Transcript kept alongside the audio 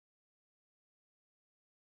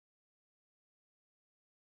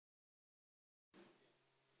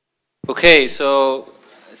Okay, so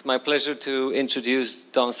it's my pleasure to introduce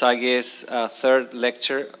Don Zagier's third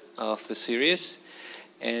lecture of the series.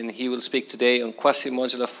 And he will speak today on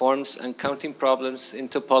quasi-modular forms and counting problems in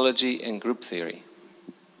topology and group theory.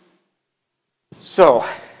 So,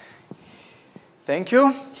 thank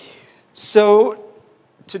you. So,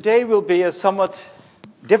 today will be a somewhat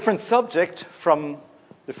different subject from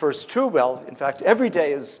the first two. Well, in fact, every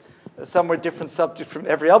day is a somewhat different subject from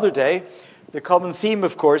every other day. The common theme,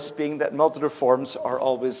 of course, being that modular forms are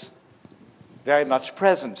always very much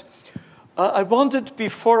present. I wanted,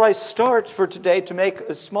 before I start for today, to make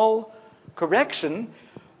a small correction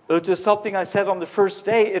to something I said on the first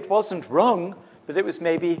day. It wasn't wrong, but it was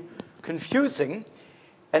maybe confusing.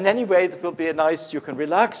 And anyway, it will be a nice, you can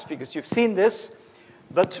relax because you've seen this.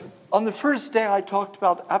 But on the first day, I talked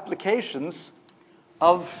about applications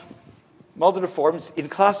of modular forms in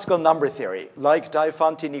classical number theory, like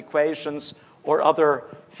Diophantine equations or other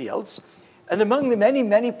fields. And among the many,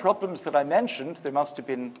 many problems that I mentioned, there must have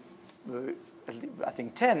been, I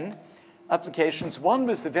think, 10 applications. One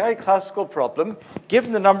was the very classical problem,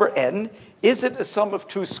 given the number n, is it a sum of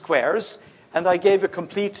two squares? And I gave a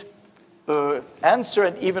complete answer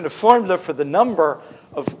and even a formula for the number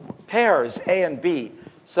of pairs, a and b,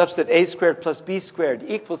 such that a squared plus b squared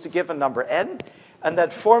equals a given number n. And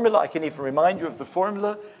that formula, I can even remind you of the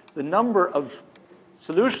formula, the number of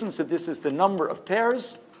solutions, so this is the number of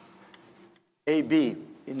pairs, AB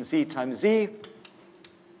in Z times Z,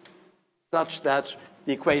 such that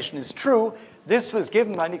the equation is true. This was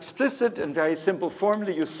given by an explicit and very simple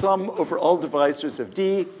formula. You sum over all divisors of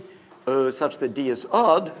D, such that D is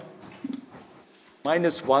odd,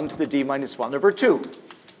 minus 1 to the D minus 1 over 2.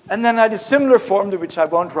 And then I had a similar formula, which I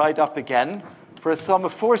won't write up again, for a sum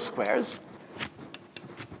of four squares.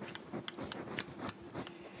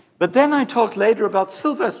 But then I talked later about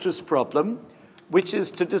Sylvester's problem, which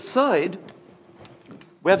is to decide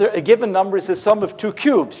whether a given number is a sum of two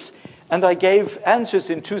cubes. And I gave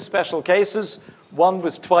answers in two special cases. One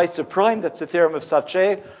was twice a prime, that's the theorem of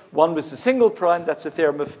Zagier. One was a single prime, that's the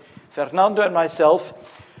theorem of Fernando and myself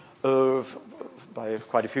by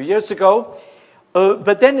quite a few years ago.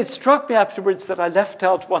 But then it struck me afterwards that I left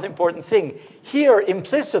out one important thing. Here,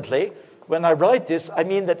 implicitly, when I write this, I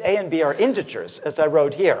mean that a and b are integers, as I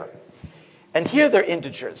wrote here. And here they're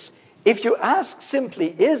integers. If you ask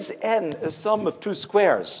simply, is n a sum of two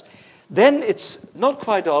squares, then it's not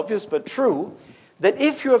quite obvious, but true, that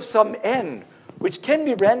if you have some n, which can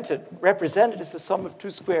be represented as a sum of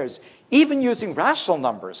two squares, even using rational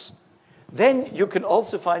numbers, then you can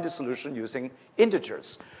also find a solution using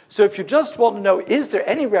integers. So if you just want to know, is there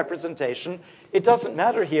any representation, it doesn't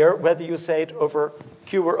matter here whether you say it over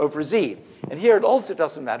Q or over Z. And here it also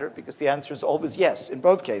doesn't matter because the answer is always yes in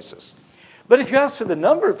both cases. But if you ask for the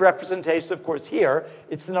number of representations, of course here,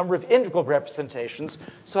 it's the number of integral representations.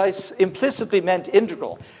 So I implicitly meant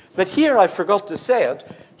integral. But here I forgot to say it.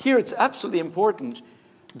 Here it's absolutely important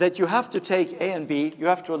that you have to take a and b, you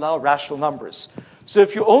have to allow rational numbers. So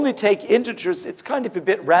if you only take integers, it's kind of a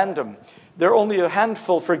bit random. There are only a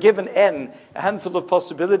handful for given n, a handful of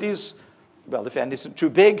possibilities, well, if n isn't too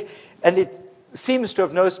big, and it seems to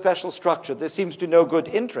have no special structure. There seems to be no good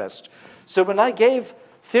interest. So when I gave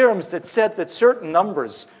theorems that said that certain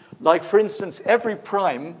numbers, like, for instance, every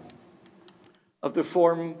prime of the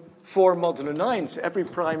form 4 modulo 9, so every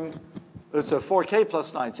prime, so 4k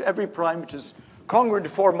plus 9, so every prime which is congruent to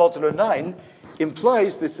 4 modulo 9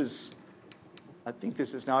 implies, this is, I think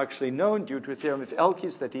this is now actually known due to a theorem of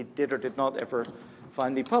Elki's that he did or did not ever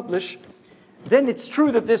finally publish, then it's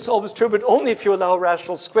true that this is always true, but only if you allow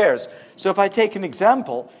rational squares. So if I take an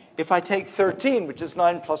example, if I take 13, which is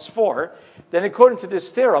 9 plus 4, then according to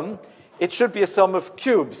this theorem, it should be a sum of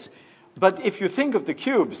cubes. But if you think of the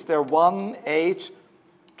cubes, they're 1, 8,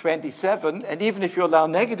 27, and even if you allow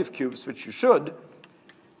negative cubes, which you should,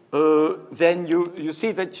 then you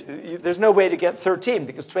see that there's no way to get 13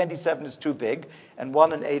 because 27 is too big and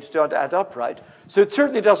 1 and 8 don't add up right. So it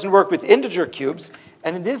certainly doesn't work with integer cubes.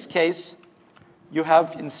 And in this case, you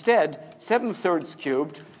have instead 7/3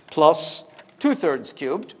 cubed plus 2/3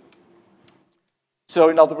 cubed. So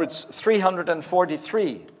in other words,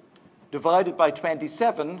 343 divided by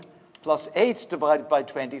 27 plus 8 divided by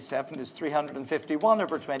 27 is 351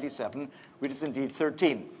 over 27, which is indeed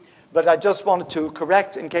 13. But I just wanted to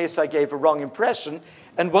correct in case I gave a wrong impression.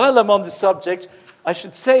 And while I'm on the subject, I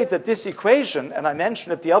should say that this equation, and I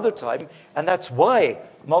mentioned it the other time, and that's why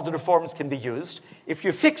modular forms can be used, if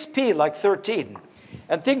you fix p like 13,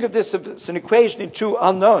 and think of this as an equation in two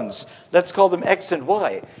unknowns, let's call them x and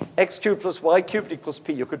y, x cubed plus y cubed equals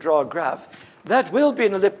p, you could draw a graph, that will be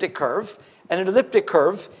an elliptic curve, and an elliptic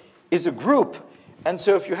curve is a group And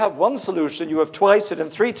so if you have one solution, you have twice it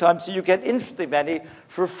and three times, so you get infinitely many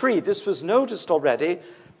for free. This was noticed already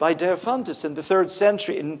by Diophantus in the 3rd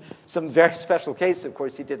century in some very special cases. Of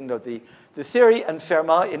course, he didn't know the theory, and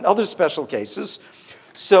Fermat in other special cases.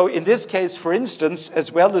 So in this case, for instance,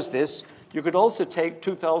 as well as this, you could also take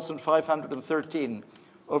 2,513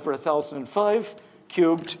 over 1,005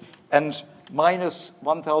 cubed and minus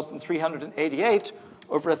 1,388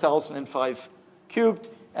 over 1,005 cubed.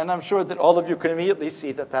 And I'm sure that all of you can immediately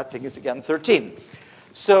see that that thing is again 13.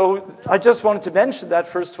 So I just wanted to mention that.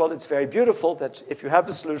 First of all, it's very beautiful that if you have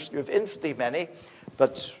a solution, you have infinitely many,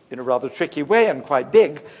 but in a rather tricky way and quite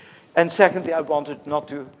big. And secondly, I wanted not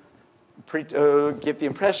to give the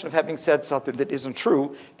impression of having said something that isn't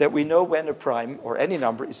true, that we know when a prime or any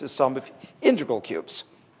number is a sum of integral cubes.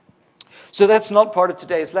 So that's not part of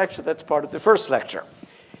today's lecture. That's part of the first lecture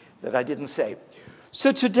that I didn't say.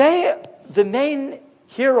 So today, the main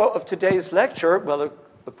hero of today's lecture, well,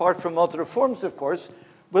 apart from modular forms, of course,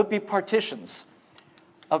 will be partitions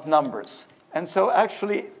of numbers. And so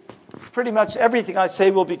actually, pretty much everything I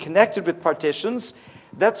say will be connected with partitions.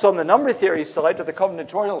 That's on the number theory side or the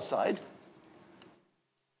combinatorial side.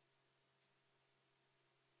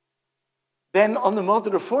 Then on the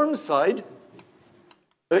modular form side,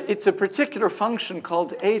 it's a particular function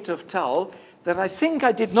called 8 of tau that I think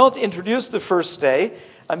I did not introduce the first day.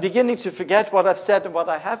 I'm beginning to forget what I've said and what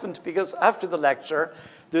I haven't, because after the lecture,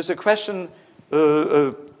 there's a question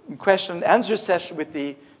and answer session with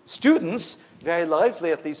the students, very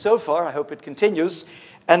lively, at least so far. I hope it continues.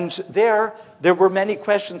 And there were many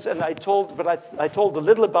questions, and I told a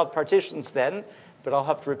little about partitions then, but I'll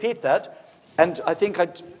have to repeat that. And I think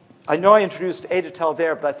I know I introduced 8 of tau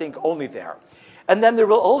there, but I think only there. And then there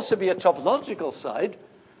will also be a topological side.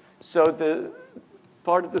 So the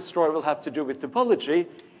part of the story will have to do with topology,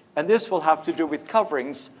 and this will have to do with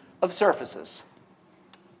coverings of surfaces.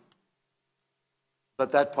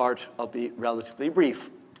 But that part I'll be relatively brief.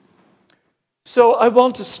 So I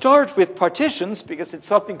want to start with partitions because it's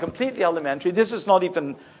something completely elementary. This is not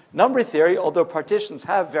even number theory, although partitions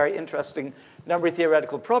have very interesting number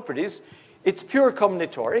theoretical properties. It's pure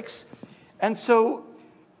combinatorics. And so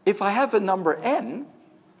if I have a number n,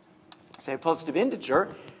 say a positive integer,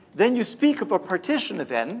 then you speak of a partition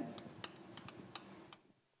of n.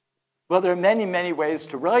 Well, there are many, many ways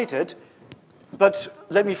to write it. But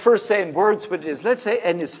let me first say in words what it is. Let's say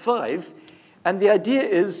n is 5. And the idea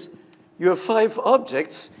is you have 5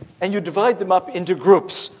 objects, and you divide them up into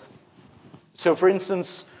groups. So for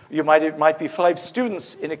instance, it might be 5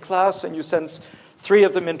 students in a class, and you send 3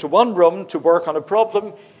 of them into one room to work on a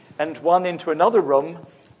problem, and 1 into another room,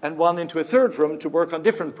 and 1 into a third room to work on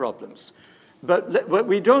different problems. But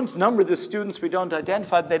we don't number the students, we don't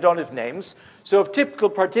identify them, they don't have names. So of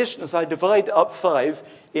typical partitions, I divide up 5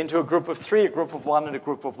 into a group of 3, a group of 1, and a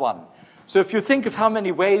group of 1. So if you think of how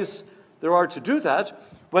many ways there are to do that,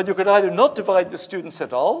 well, you could either not divide the students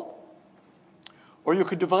at all, or you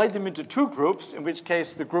could divide them into 2 groups, in which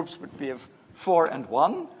case the groups would be of 4 and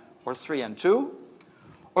 1, or 3 and 2.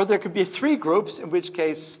 Or there could be 3 groups, in which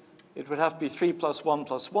case it would have to be 3 plus 1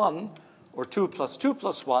 plus 1, or 2 plus 2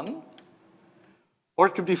 plus 1. Or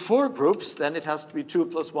it could be 4 groups, then it has to be 2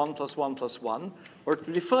 plus 1 plus 1 plus 1. Or it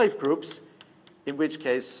could be 5 groups, in which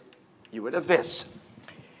case you would have this.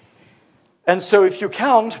 And so if you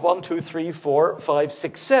count 1, 2, 3, 4, 5,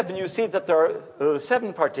 6, 7, you see that there are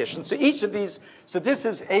 7 partitions. So each of these, so this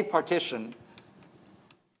is a partition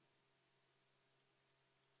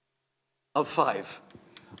of 5.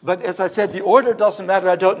 But as I said, the order doesn't matter.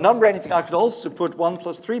 I don't number anything. I could also put 1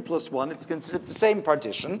 plus 3 plus 1. It's considered the same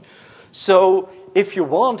partition. So if you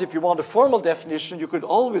want a formal definition, you could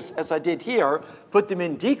always, as I did here, put them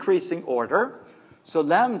in decreasing order. So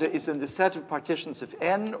lambda is in the set of partitions of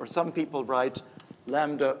n, or some people write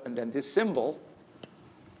lambda and then this symbol,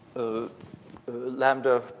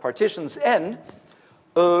 lambda partitions n,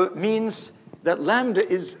 means that lambda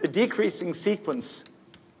is a decreasing sequence.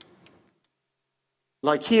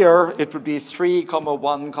 Like here, it would be 3,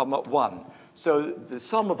 1, 1. So the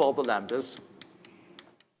sum of all the lambdas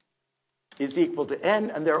is equal to n,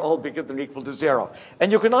 and they're all bigger than or equal to 0.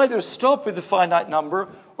 And you can either stop with a finite number,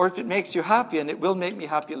 or if it makes you happy, and it will make me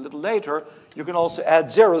happy a little later, you can also add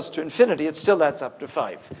zeros to infinity. It still adds up to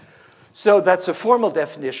 5. So that's a formal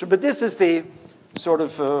definition, but this is the sort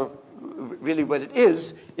of really what it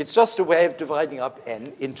is. It's just a way of dividing up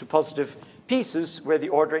n into positive pieces where the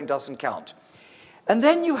ordering doesn't count. And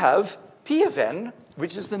then you have P of n,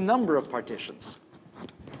 which is the number of partitions.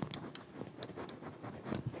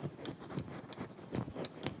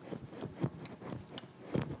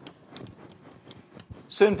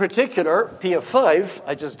 So in particular, P of 5,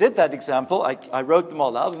 I just did that example. I wrote them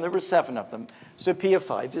all out, and there were 7 of them. So P of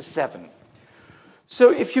 5 is 7.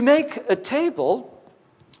 So if you make a table,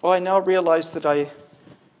 I now realize that I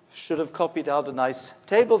should have copied out a nice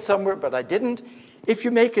table somewhere, but I didn't. If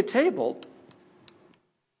you make a table,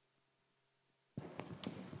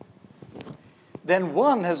 then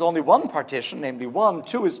 1 has only one partition, namely 1.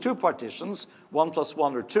 2 is 2 partitions, 1 plus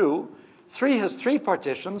 1 or 2. 3 has 3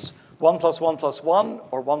 partitions, 1 plus 1 plus 1,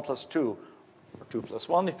 or 1 plus 2, or 2 plus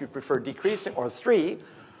 1 if you prefer decreasing, or 3.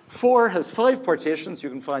 4 has 5 partitions. You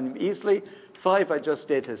can find them easily. 5, I just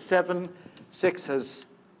did, has 7. 6 has,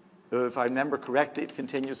 if I remember correctly, it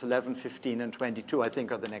continues 11, 15, and 22, I think,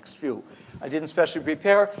 are the next few. I didn't specially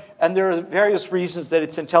prepare, and there are various reasons that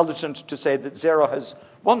it's intelligent to say that 0 has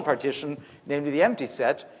 1 partition, namely the empty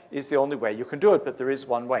set, is the only way you can do it, but there is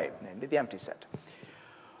one way, namely the empty set.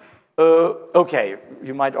 Okay,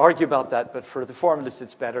 you might argue about that, but for the formalists,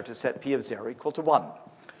 it's better to set P of 0 equal to 1.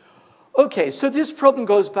 Okay, so this problem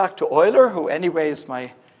goes back to Euler, who anyway is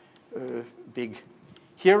my big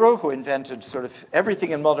hero, who invented sort of everything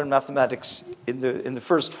in modern mathematics in the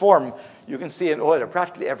first form. You can see in Euler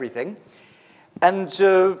practically everything. And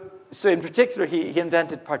so in particular, he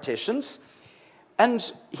invented partitions.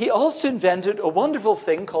 And he also invented a wonderful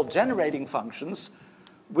thing called generating functions,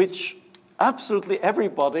 which absolutely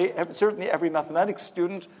everybody, certainly every mathematics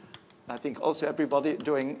student, I think also everybody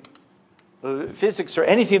doing physics or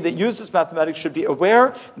anything that uses mathematics should be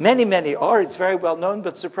aware. Many, many are. It's very well known,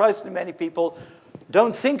 but surprisingly many people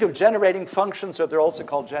don't think of generating functions, or they're also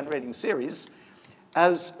called generating series,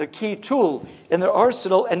 as a key tool in their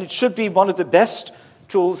arsenal, and it should be one of the best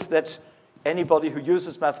tools that anybody who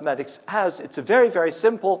uses mathematics has. It's a very, very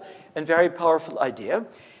simple and very powerful idea.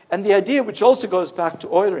 And the idea, which also goes back to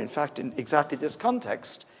Euler, in fact, in exactly this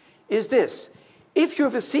context, is this. If you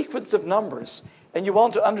have a sequence of numbers and you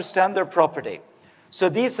want to understand their property, so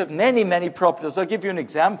these have many, many properties. I'll give you an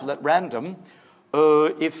example at random.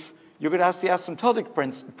 If you could ask the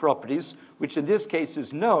asymptotic properties, which in this case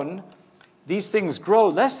is known, these things grow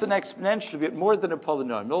less than exponentially, but more than a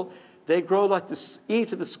polynomial. They grow like this e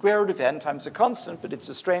to the square root of n times a constant, but it's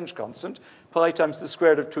a strange constant, pi times the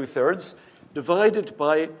square root of 2/3, divided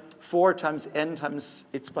by 4 times n times,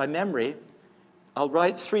 it's by memory. I'll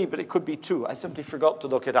write 3, but it could be 2. I simply forgot to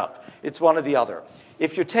look it up. It's one or the other.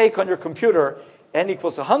 If you take on your computer n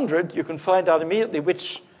equals 100, you can find out immediately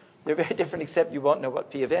which, they're very different except you won't know what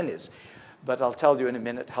p of n is. But I'll tell you in a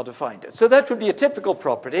minute how to find it. So that would be a typical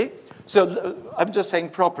property. So I'm just saying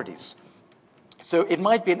properties. So it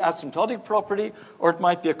might be an asymptotic property, or it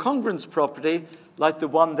might be a congruence property, like the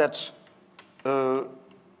one that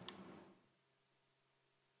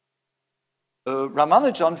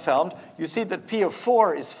Ramanujan found. You see that P of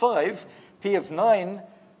 4 is 5, P of 9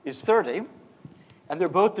 is 30, and they're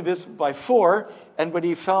both divisible by 4, and what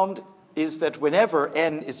he found is that whenever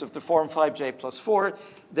n is of the form 5j plus 4,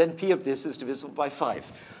 then P of this is divisible by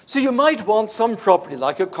 5. So you might want some property,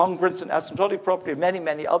 like a congruence, an asymptotic property, many,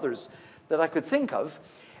 many others that I could think of.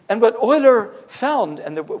 And what Euler found,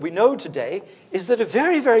 and what we know today, is that a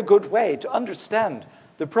very, very good way to understand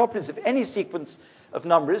the properties of any sequence of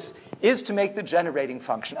numbers is to make the generating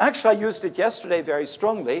function. Actually, I used it yesterday very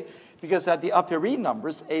strongly, because at the a priori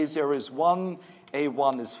numbers, a0 is 1,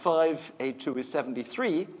 a1 is 5, a2 is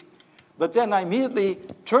 73. But then I immediately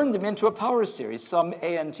turned them into a power series. Sum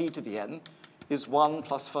a n t to the n is 1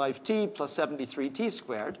 plus 5t plus 73t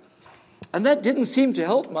squared. And that didn't seem to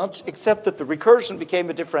help much, except that the recursion became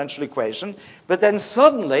a differential equation. But then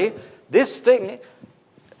suddenly, this thing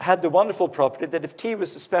had the wonderful property that if t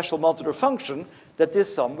was a special modular function, that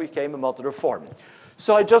this sum became a modular form.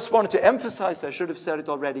 So I just wanted to emphasize, I should have said it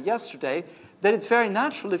already yesterday, that it's very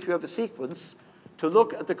natural if you have a sequence to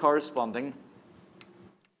look at the corresponding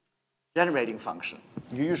generating function.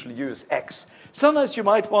 You usually use x. Sometimes you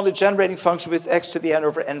might want a generating function with x to the n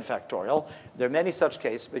over n factorial. There are many such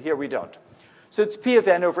cases, but here we don't. So it's p of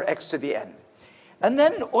n over x to the n. And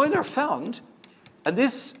then Euler found, and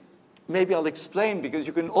this maybe I'll explain because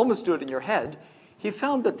you can almost do it in your head, he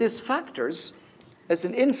found that this factors as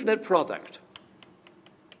an infinite product.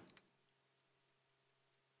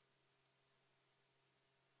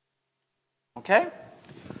 Okay?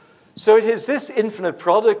 So it is this infinite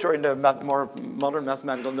product, or in a more modern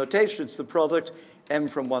mathematical notation, it's the product m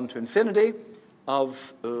from 1 to infinity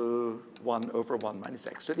of 1 over 1 minus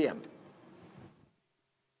x to the m.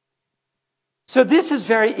 So this is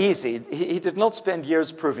very easy. He did not spend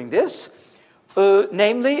years proving this.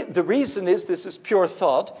 Namely, the reason is, this is pure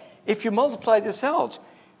thought, if you multiply this out,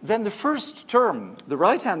 then the first term, the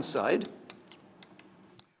right-hand side,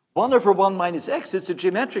 1 over 1 minus x is a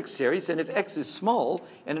geometric series, and if x is small,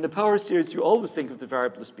 and in a power series you always think of the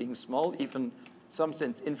variable as being small, even in some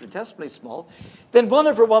sense infinitesimally small, then 1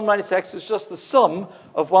 over 1 minus x is just the sum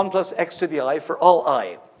of 1 plus x to the I for all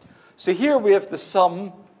I. So here we have the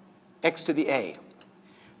sum x to the a.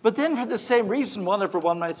 But then for the same reason, 1 over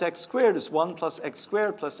 1 minus x squared is 1 plus x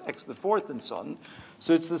squared plus x to the fourth and so on.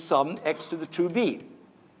 So it's the sum x to the 2b.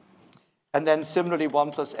 And then similarly,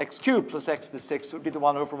 1 plus x cubed plus x to the sixth would be the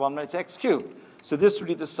 1 over 1 minus x cubed. So this would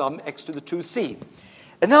be the sum x to the 2c.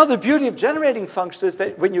 And now the beauty of generating functions is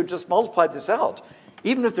that when you just multiply this out,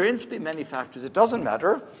 even if there are infinitely many factors, it doesn't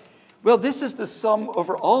matter. Well, this is the sum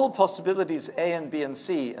over all possibilities a and b and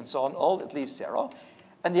c and so on, all at least 0.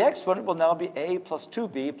 And the exponent will now be a plus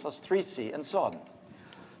 2b plus 3c and so on.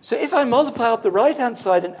 So if I multiply out the right-hand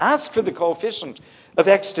side and ask for the coefficient of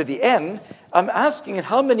x to the n, I'm asking in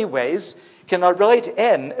how many ways can I write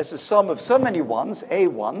n as a sum of so many 1s,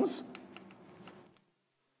 a1s,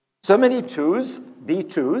 so many 2s,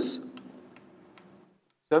 b2s,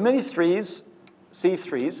 so many 3s,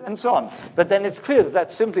 c3s, and so on. But then it's clear that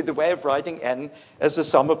that's simply the way of writing n as a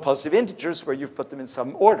sum of positive integers where you've put them in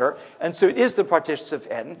some order. And so it is the partitions of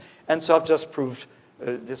n. And so I've just proved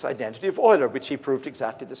this identity of Euler, which he proved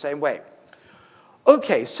exactly the same way.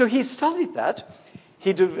 Okay, so he studied that.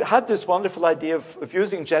 He had this wonderful idea of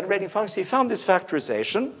using generating functions. He found this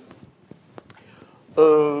factorization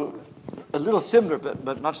a little similar,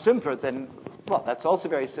 but much simpler than, well, that's also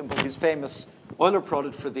very simple, his famous Euler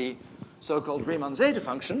product for the so-called Riemann zeta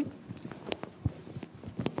function.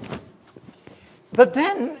 But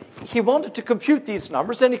then he wanted to compute these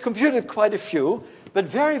numbers, and he computed quite a few, but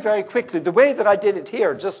very, very quickly. The way that I did it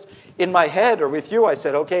here, just in my head or with you, I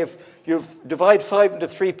said, okay, if you divide 5 into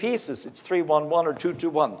 3 pieces, it's 3, 1, 1, or 2, 2,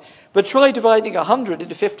 1. But try dividing 100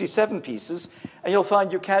 into 57 pieces, and you'll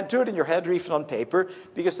find you can't do it in your head or even on paper,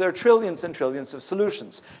 because there are trillions and trillions of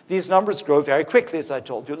solutions. These numbers grow very quickly, as I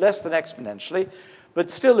told you, less than exponentially. But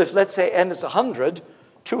still, if let's say n is 100,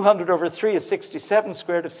 200 over 3 is 67,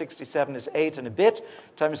 square root of 67 is 8 and a bit,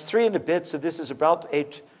 times 3 and a bit, so this is about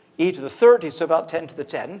 8 e to the 30, so about 10 to the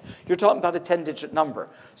 10. You're talking about a 10-digit number.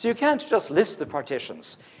 So you can't just list the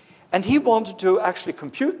partitions. And he wanted to actually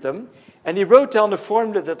compute them, and he wrote down a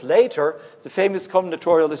formula that later the famous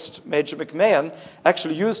combinatorialist Major McMahon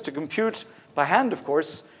actually used to compute, by hand of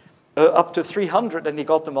course, up to 300, and he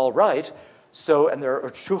got them all right. So, and there are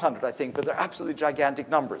 200, I think, but they're absolutely gigantic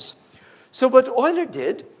numbers. So what Euler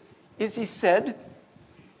did is he said,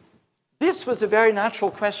 this was a very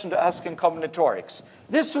natural question to ask in combinatorics.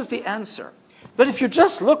 This was the answer. But if you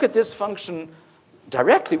just look at this function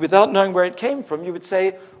directly without knowing where it came from, you would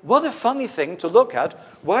say, what a funny thing to look at.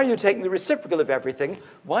 Why are you taking the reciprocal of everything?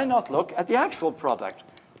 Why not look at the actual product?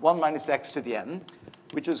 1 minus x to the n,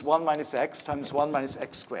 which is 1 minus x times 1 minus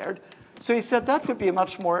x squared. So he said that would be a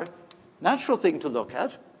much more natural thing to look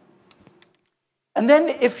at. And then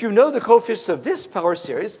if you know the coefficients of this power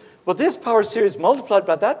series, well, this power series multiplied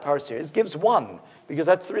by that power series gives 1, because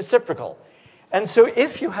that's the reciprocal. And so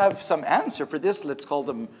if you have some answer for this, let's call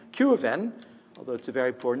them q of n, although it's a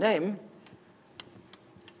very poor name,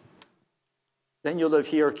 then you'll have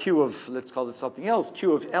here q of, let's call it something else,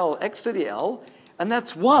 q of L, x to the L, and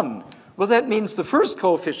that's 1. Well, that means the first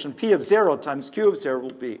coefficient, p of 0 times q of 0 will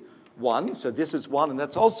be 1, so this is 1, and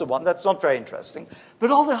that's also 1. That's not very interesting. But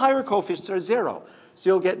all the higher coefficients are 0. So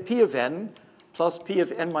you'll get p of n plus p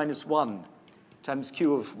of n minus 1 times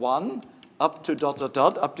q of 1 up to dot, dot,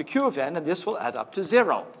 dot, up to q of n, and this will add up to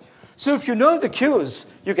 0. So if you know the q's,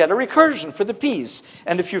 you get a recursion for the p's.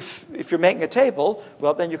 And if you're making a table,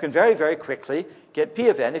 well, then you can very, very quickly get p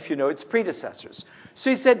of n if you know its predecessors. So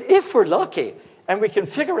he said, if we're lucky, and we can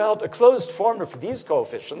figure out a closed formula for these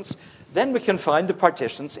coefficients, then we can find the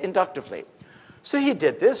partitions inductively. So he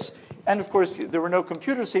did this, and of course there were no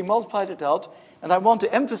computers, so he multiplied it out, and I want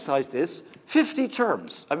to emphasize this, 50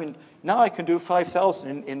 terms. I mean, now I can do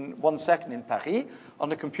 5,000 in 1 second in Paris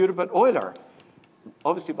on a computer, but Euler,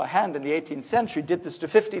 obviously by hand in the 18th century, did this to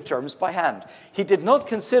 50 terms by hand. He did not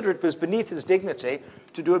consider it was beneath his dignity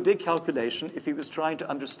to do a big calculation if he was trying to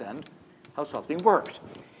understand how something worked.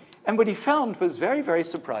 And what he found was very, very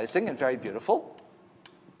surprising and very beautiful.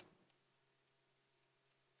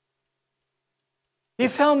 He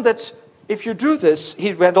found that if you do this,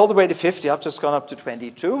 he went all the way to 50, I've just gone up to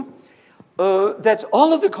 22, that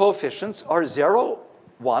all of the coefficients are 0,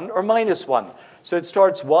 1, or minus 1. So it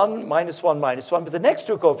starts 1, minus 1, minus 1, but the next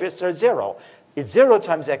two coefficients are 0. It's 0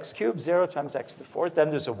 times x cubed, 0 times x to the fourth,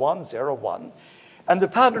 then there's a 1, 0, 1. And the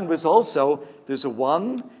pattern was also, there's a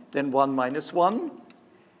 1, then 1 minus 1,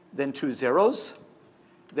 then 2 zeros,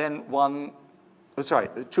 then 1, oh, sorry,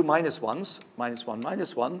 two minus ones, minus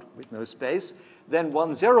 1 with no space, then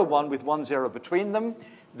 1, 0, 1 with 1, 0 between them,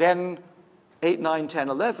 then 8, 9, 10,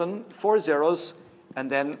 11, 4 zeros, and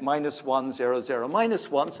then minus 1, 0, 0,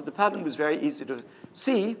 minus 1. So the pattern was very easy to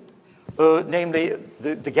see. Namely,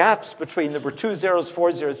 the gaps between them were 2 zeros,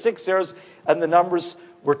 4 zeros, 6 zeros, and the numbers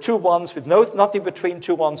were 2 ones with nothing between,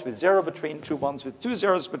 2 ones with 0 between, 2 ones with 2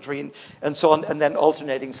 zeros between, and so on, and then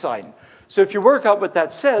alternating sign. So if you work out what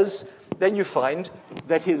that says, then you find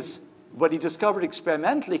that what he discovered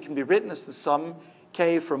experimentally can be written as the sum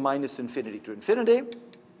k from minus infinity to infinity,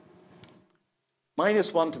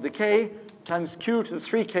 minus 1 to the k times q to the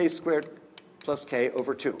 3k squared plus k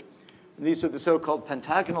over 2. And these are the so-called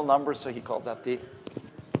pentagonal numbers, so he called that the...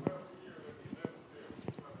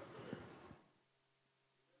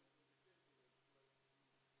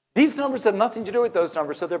 These numbers have nothing to do with those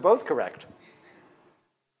numbers, so they're both correct.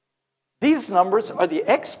 These numbers are the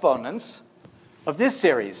exponents of this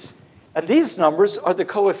series, and these numbers are the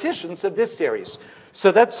coefficients of this series.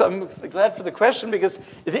 So I'm glad for the question, because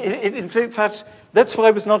in fact, that's why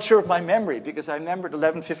I was not sure of my memory, because I remembered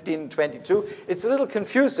 11, 15, and 22. It's a little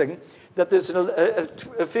confusing that there's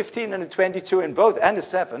a 15 and a 22 in both, and a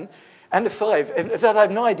 7, and a 5. In fact, I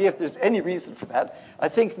have no idea if there's any reason for that. I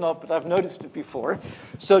think not, but I've noticed it before.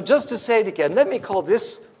 So just to say it again, let me call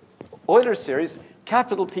this Euler series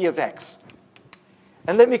capital P of x.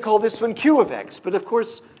 And let me call this one Q of x. But of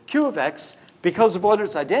course, Q of x, because of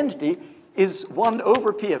Euler's identity, is 1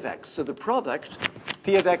 over P of x. So the product,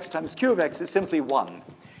 P of x times Q of x, is simply 1.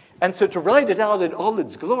 And so to write it out in all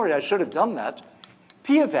its glory, I should have done that.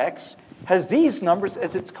 P of x has these numbers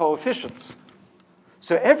as its coefficients.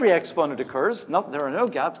 So every exponent occurs. There are no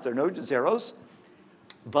gaps. There are no zeros.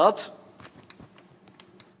 But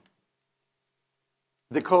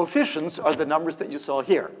the coefficients are the numbers that you saw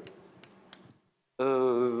here.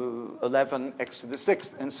 11, x to the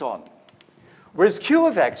 6th, and so on. Whereas Q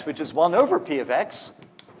of x, which is 1 over P of x,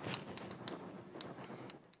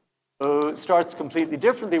 starts completely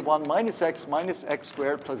differently. 1 minus x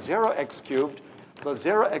squared plus 0x cubed plus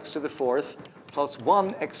 0x to the 4th plus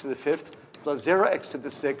 1x to the 5th plus 0x to the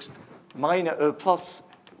 6th plus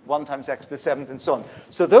 1 times x to the 7th, and so on.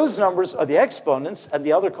 So those numbers are the exponents, and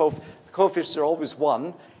the other coefficients are always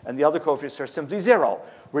 1, and the other coefficients are simply 0.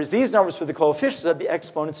 Whereas these numbers with the coefficients are the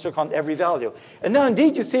exponents took on every value. And now,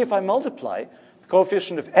 indeed, you see if I multiply, the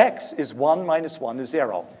coefficient of x is 1 minus 1 is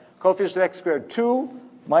 0. Coefficient of x squared, 2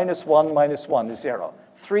 minus 1 is 0.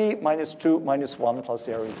 3 minus 2 minus 1 plus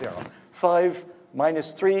 0 is 0. 5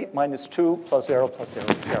 minus 3 minus 2 plus 0 is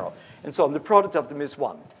 0. And so on. The product of them is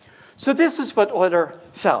 1. So this is what Euler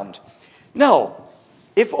found. Now,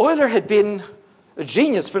 if Euler had been a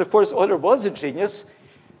genius, but of course Euler was a genius,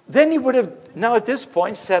 then he would have now at this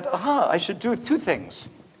point said, aha, I should do two things.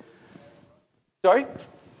 Sorry?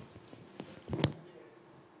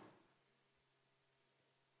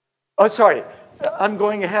 Oh, sorry. I'm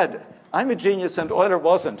going ahead. I'm a genius and Euler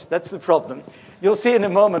wasn't. That's the problem. You'll see in a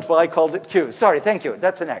moment why I called it Q. Sorry, thank you.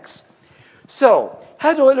 That's an X. So,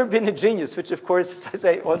 had Euler been a genius, which of course, as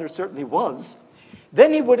I say, Euler certainly was,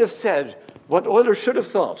 then he would have said what Euler should have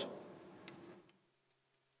thought.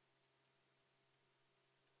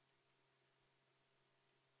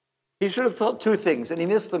 He should have thought two things, and he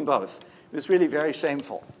missed them both. It was really very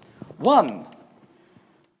shameful. One,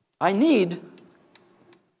 I need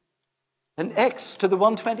an x to the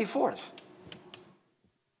 1/24th.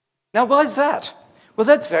 Now, why is that? Well,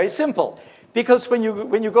 that's very simple. Because when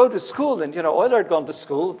you go to school, and Euler had gone to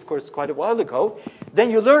school, of course, quite a while ago,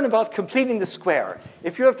 then you learn about completing the square.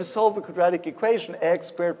 If you have to solve a quadratic equation, ax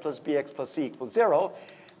squared plus bx plus c equals 0,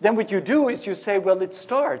 then what you do is you say, well, it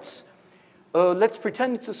starts, let's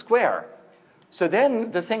pretend it's a square. So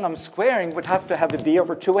then the thing I'm squaring would have to have a b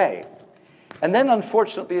over 2a. And then,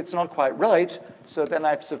 unfortunately, it's not quite right, so then I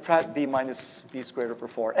have to subtract b minus b squared over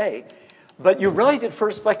 4a. But you write it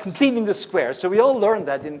first by completing the square. So we all learned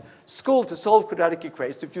that in school to solve quadratic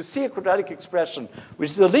equations. If you see a quadratic expression, which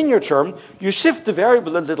is a linear term, you shift the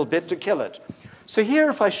variable a little bit to kill it. So here,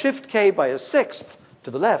 if I shift k by a 6th to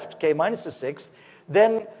the left, k minus a 6th,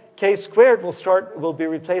 then k squared will be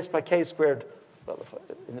replaced by k squared, well,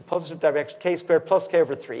 in the positive direction, k squared plus k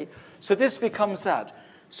over 3. So this becomes that.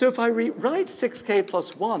 So if I rewrite 6k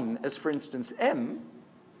plus 1 as, for instance, m,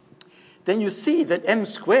 then you see that m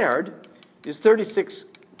squared is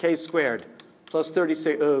 36k squared plus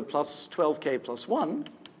 12k plus 1.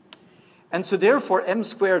 And so therefore, m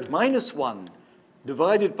squared minus 1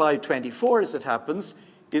 divided by 24, as it happens,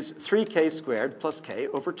 is 3k squared plus k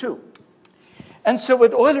over 2. And so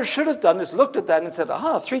what Euler should have done is looked at that and said,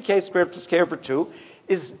 aha, 3k squared plus k over 2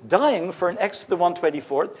 is dying for an x to the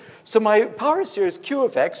 124th. So my power series q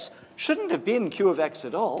of x shouldn't have been q of x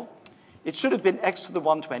at all. It should have been x to the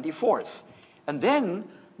 124th. And then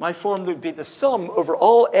my formula would be the sum over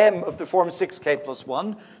all m of the form 6k plus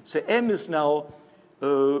 1. So m is now,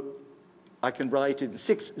 I can write it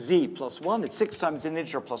 6z plus 1. It's 6 times an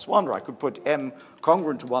integer plus 1, or I could put m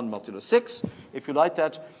congruent to 1 modulo 6, if you like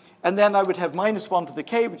that. And then I would have minus 1 to the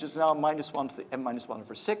k, which is now minus 1 to the m minus 1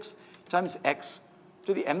 over 6, times x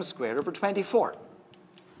to the m squared over 24.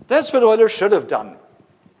 That's what Euler should have done.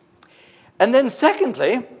 And then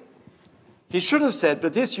secondly, he should have said,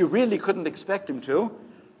 but this you really couldn't expect him to.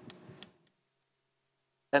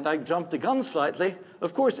 And I jumped the gun slightly.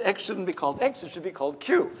 Of course, x shouldn't be called x, it should be called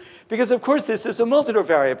q. Because, of course, this is a modular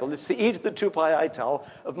variable. It's the e to the 2 pi I tau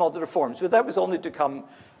of modular forms. But that was only to come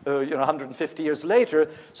 150 years later.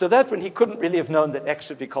 So that when he couldn't really have known that x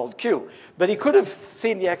should be called q. But he could have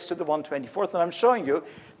seen the x to the 124th. And I'm showing you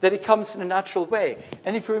that it comes in a natural way.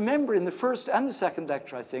 And if you remember, in the first and the second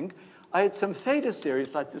lecture, I think, I had some theta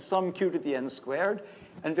series, like the sum q to the n squared,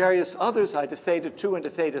 and various others. I had a theta 2 and a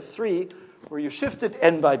theta 3, where you shifted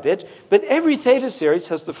n by bit. But every theta series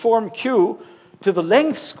has the form q to the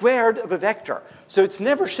length squared of a vector. So it's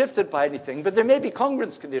never shifted by anything, but there may be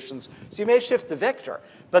congruence conditions, so you may shift the vector.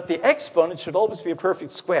 But the exponent should always be a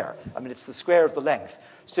perfect square. I mean, it's the square of the length.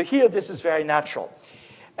 So here, this is very natural.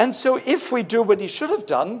 And so if we do what he should have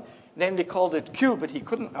done, namely called it q, but he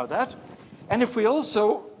couldn't know that, and if we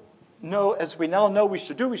also know, as we now know we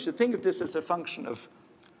should do, we should think of this as a function of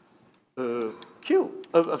q,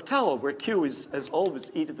 of tau, where q is, as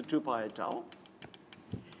always, e to the 2 pi tau.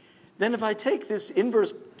 Then if I take this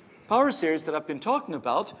inverse power series that I've been talking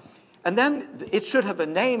about, and then it should have a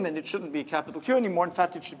name, and it shouldn't be capital Q anymore. In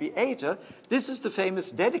fact, it should be eta. This is the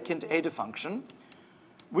famous Dedekind eta function,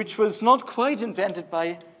 which was not quite invented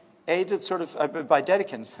by eta, by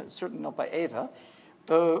Dedekind, certainly not by eta.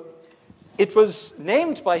 It was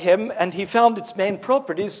named by him, and he found its main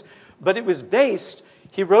properties, but it was based,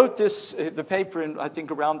 he wrote this, the paper in, I think,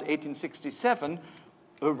 around 1867.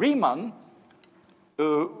 Riemann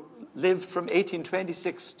lived from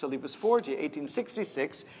 1826 till he was 40,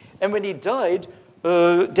 1866, and when he died,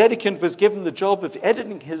 Dedekind was given the job of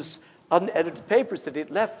editing his unedited papers that he'd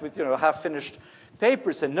left with, half-finished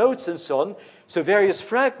papers and notes and so on, so various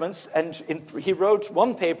fragments, and he wrote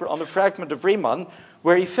one paper on a fragment of Riemann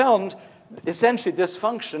where he found essentially this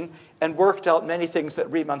function and worked out many things that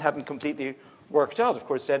Riemann hadn't completely worked out. Of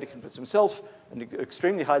course, Dedekind was himself an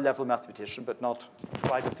extremely high-level mathematician, but not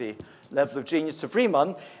quite at the level of genius of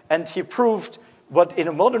Riemann. And he proved what, in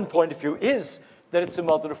a modern point of view, is that it's a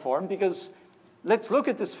modular form, because let's look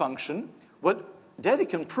at this function. What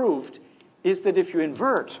Dedekind proved is that if you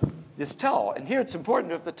invert this tau, and here it's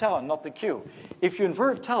important to have the tau and not the q. If you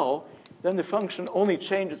invert tau, then the function only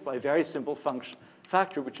changes by a very simple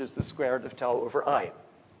factor, which is the square root of tau over I.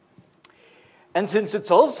 And since it's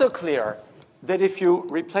also clear that if you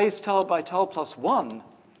replace tau by tau plus 1,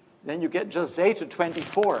 then you get just zeta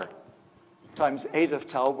 24 times eta of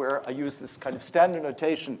tau, where I use this kind of standard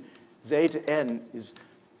notation. Zeta n is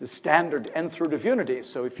the standard nth root of unity.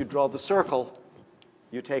 So if you draw the circle,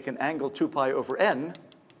 you take an angle 2 pi over n.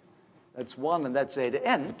 That's 1, and that's zeta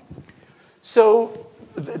n. So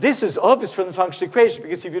this is obvious from the function equation,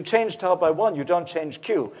 because if you change tau by 1, you don't change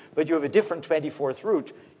q, but you have a different 24th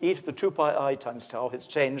root. E to the 2 pi I times tau has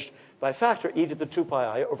changed by a factor e to the 2 pi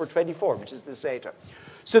I over 24, which is the zeta.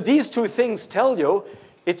 So these two things tell you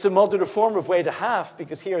it's a modular form of way to half,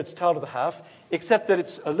 because here it's tau to the half, except that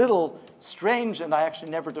it's a little strange, and I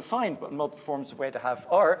actually never defined what modular forms of way to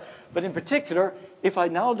half are. But in particular, if I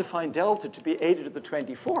now define delta to be eta to the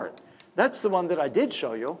 24th, that's the one that I did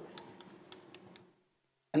show you.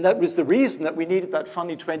 And that was the reason that we needed that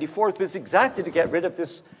funny 24th, was exactly to get rid of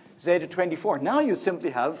this zeta 24. Now you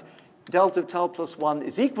simply have delta of tau plus 1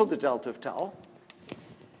 is equal to delta of tau,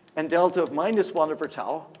 and delta of minus 1 over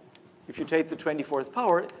tau. If you take the 24th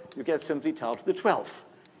power, you get simply tau to the 12th.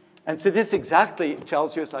 And so this exactly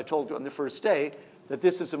tells you, as I told you on the first day, that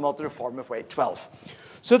this is a modular form of weight 12.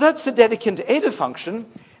 So that's the Dedekind eta function,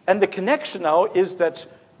 and the connection now is that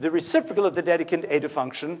the reciprocal of the Dedekind eta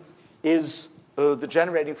function is the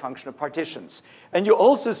generating function of partitions. And you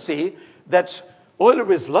also see that Euler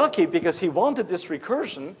was lucky because he wanted this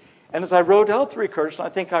recursion, and as I wrote out the recursion, I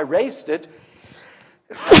think I erased it.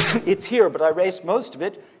 It's here, but I erased most of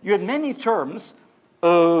it. You had many terms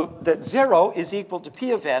that 0 is equal to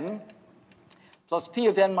p of n plus p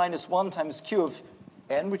of n minus 1 times q of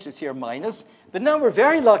n, which is here minus. But now we're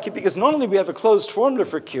very lucky because not only we have a closed formula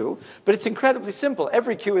for q, but it's incredibly simple.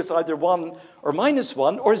 Every q is either 1 or minus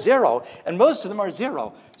 1 or 0, and most of them are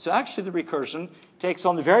 0. So actually the recursion takes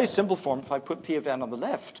on the very simple form, if I put p of n on the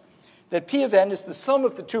left, that p of n is the sum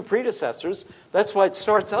of the two predecessors. That's why it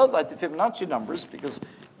starts out like the Fibonacci numbers, because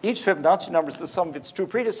each Fibonacci number is the sum of its two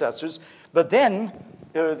predecessors. But then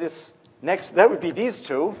this next, that would be these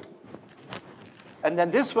two. And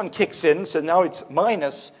then this one kicks in, so now it's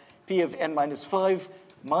minus p of n minus 5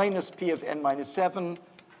 minus p of n minus 7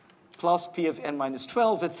 plus p of n minus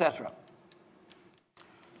 12, etc.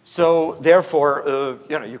 So therefore,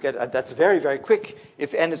 you get that's very, very quick.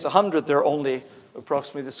 If n is 100, there are only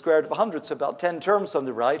approximately the square root of 100, so about 10 terms on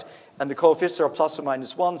the right, and the coefficients are plus or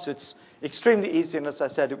minus 1, so it's extremely easy, and as I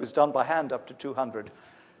said, it was done by hand up to 200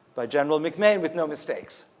 by General McMahon with no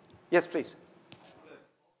mistakes. Yes, please.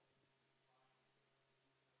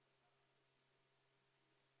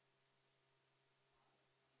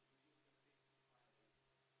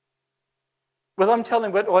 Well, I'm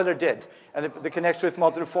telling what Euler did and the connection with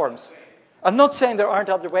modular forms. I'm not saying there aren't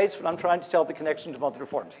other ways, but I'm trying to tell the connection to modular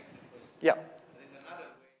forms. Yeah.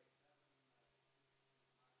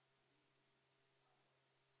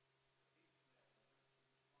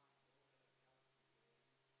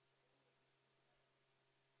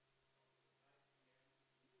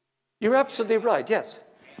 You're absolutely right, yes.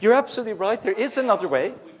 You're absolutely right. There is another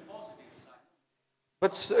way.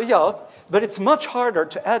 But it's much harder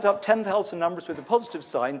to add up 10,000 numbers with a positive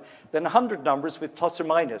sign than 100 numbers with plus or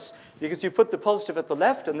minus, because you put the positive at the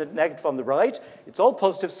left and the negative on the right. It's all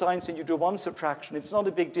positive signs, and you do one subtraction. It's not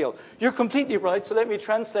a big deal. You're completely right, so let me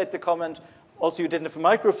translate the comment. Also, you didn't have a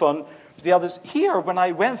microphone. For the others, here, when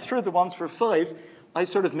I went through the ones for 5, I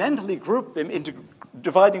sort of mentally grouped them into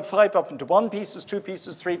dividing 5 up into 1 pieces, 2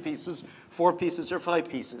 pieces, 3 pieces, 4 pieces, or 5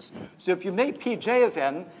 pieces. So if you make pj of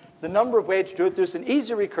n, the number of ways to do it, there's an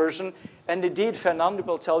easy recursion, and indeed Fernando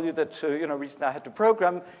will tell you that, recently I had to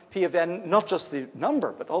program p of n, not just the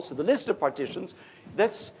number, but also the list of partitions.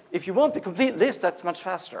 That's, if you want the complete list, that's much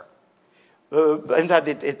faster. And that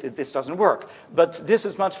this doesn't work. But this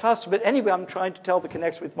is much faster. But anyway, I'm trying to tell the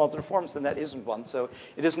connection with modular forms, and that isn't one. So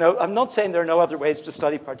it is I'm not saying there are no other ways to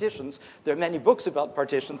study partitions. There are many books about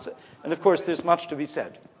partitions, and of course, there's much to be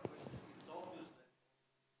said.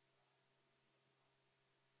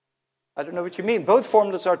 I don't know what you mean. Both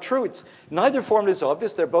formulas are true. Neither formula is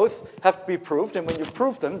obvious. They both have to be proved, and when you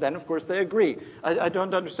prove them, then, of course, they agree. I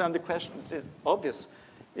don't understand the question. Is it obvious?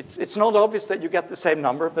 It's not obvious that you get the same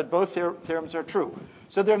number, but both theorems are true.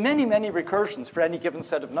 So there are many, many recursions for any given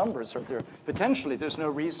set of numbers, or potentially there's no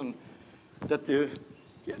reason that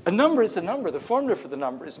a number is a number. The formula for the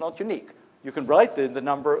number is not unique. You can write the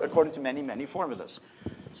number according to many, many formulas.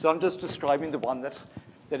 So I'm just describing the one that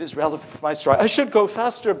is relevant for my story. I should go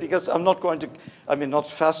faster because I'm not going to, not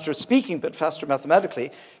faster speaking, but faster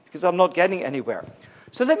mathematically, because I'm not getting anywhere.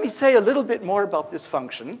 So let me say a little bit more about this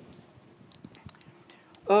function.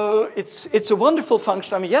 It's a wonderful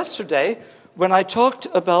function. Yesterday, when I talked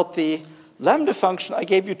about the lambda function, I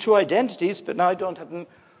gave you two identities, but now I don't have them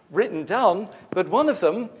written down. But one of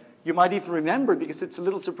them, you might even remember, because it's a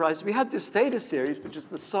little surprising. We had this theta series, which is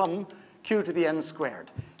the sum q to the n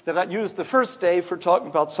squared, that I used the first day for talking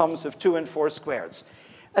about sums of 2 and 4 squareds.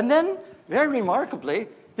 And then, very remarkably,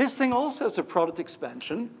 this thing also has a product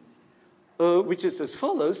expansion, which is as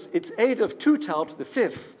follows. It's 8 of 2 tau to the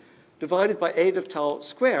 5th divided by 8 of tau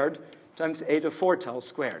squared times 8 of 4 tau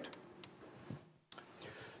squared.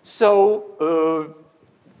 So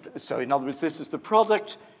in other words, this is the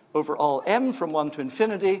product over all m from 1 to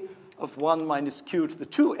infinity of 1 minus q to the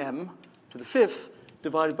 2m to the 5th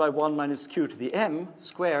divided by 1 minus q to the m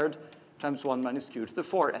squared times 1 minus q to the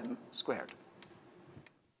 4m squared.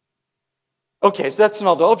 Okay, so that's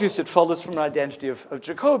not obvious. It follows from an identity of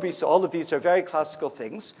Jacobi, so all of these are very classical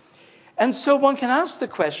things. And so one can ask the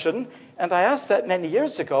question, and I asked that many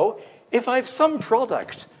years ago, if I have some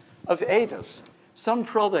product of etas, some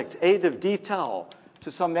product, eta of d tau,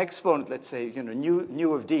 to some exponent, let's say,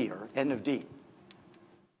 nu of d or n of d.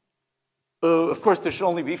 Of course, there should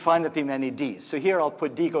only be finitely many d's. So here I'll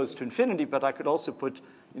put d goes to infinity, but I could also put,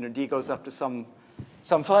 d goes up to some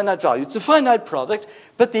finite value. It's a finite product,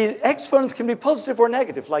 but the exponents can be positive or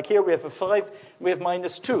negative. Like here we have a 5, we have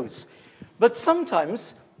minus 2's. But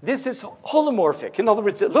sometimes this is holomorphic. In other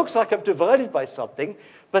words, it looks like I've divided by something,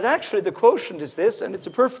 but actually the quotient is this, and it's a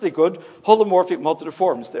perfectly good holomorphic modular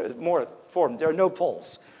forms. There are no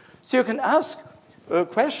poles. So you can ask a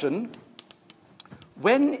question,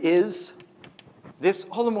 when is this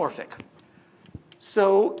holomorphic?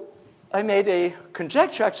 So I made a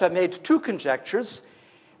conjecture. Actually, I made two conjectures,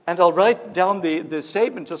 And I'll write down the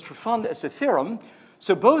statement just for fun as a theorem.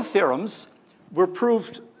 So both theorems were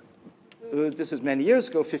proved, this is many years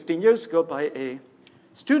ago, 15 years ago, by a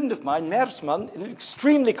student of mine, Mersmann, in an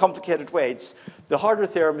extremely complicated way. It's the harder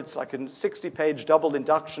theorem. It's like a 60-page double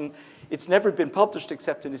induction. It's never been published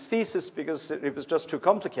except in his thesis because it was just too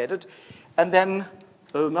complicated. And then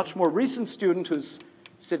a much more recent student who's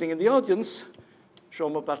sitting in the audience,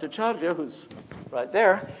 Shlomo Bhattacharya, who's right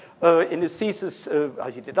there, in his thesis,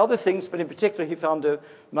 he did other things, but in particular, he found a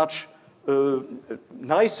much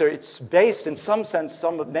nicer. It's based, in some sense,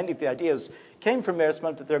 many of the ideas came from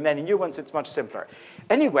Mersmann, but there are many new ones. It's much simpler.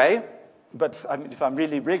 Anyway, but I mean, if I'm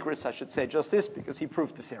really rigorous, I should say just this, because he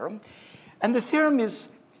proved the theorem. And the theorem is,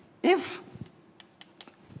 if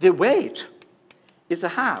the weight is a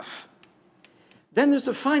half, then there's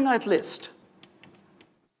a finite list.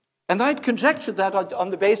 And I'd conjectured that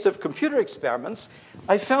on the basis of computer experiments.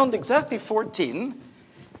 I found exactly 14.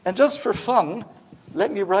 And just for fun, let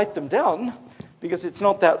me write them down, because it's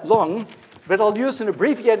not that long. But I'll use an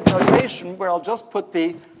abbreviated notation where I'll just put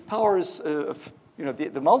the powers of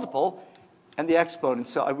the multiple and the exponent.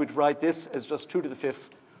 So I would write this as just 2 to the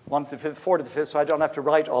 5th, 1 to the 5th, 4 to the 5th, so I don't have to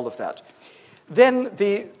write all of that. Then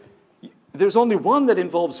there's only one that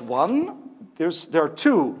involves 1. There are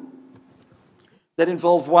 2 that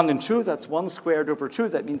involve 1 and 2. That's 1 squared over 2.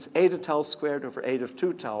 That means eta tau squared over 8 of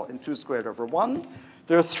 2 tau and 2 squared over 1.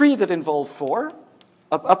 There are 3 that involve 4,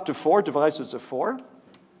 up to 4, divisors of 4,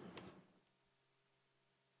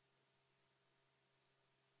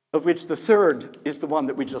 of which the third is the one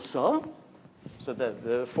that we just saw. So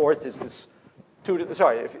the fourth is this 2 to the,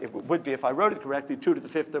 sorry, it would be, if I wrote it correctly, 2 to the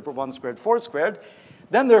 5th over 1 squared, 4 squared.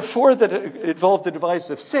 Then there are 4 that involve the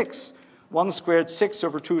divisor of 6. 1 squared, 6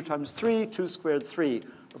 over 2 times 3, 2 squared, 3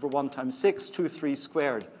 over 1 times 6, 2, 3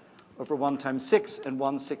 squared over 1 times 6, and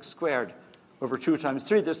 1, 6 squared over 2 times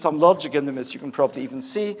 3. There's some logic in them, as you can probably even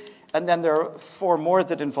see. And then there are 4 more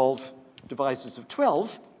that involve divisors of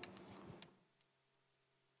 12.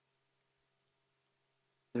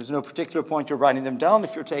 There's no particular point to writing them down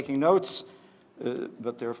if you're taking notes,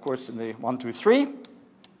 but they're, of course, in the 1, 2, 3.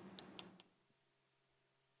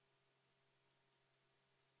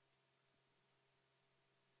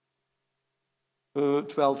 Uh,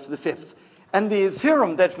 12 to the 5th. And the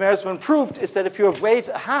theorem that Mersmann proved is that if you have weight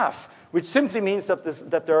a half, which simply means that,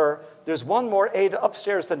 there's 1 more eta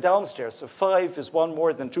upstairs than downstairs, so 5 is 1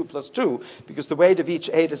 more than 2 plus 2, because the weight of each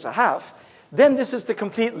eta is a half, then this is the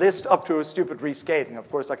complete list up to a stupid rescaling.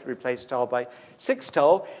 Of course, I could replace tau by 6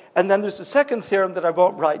 tau. And then there's a second theorem that I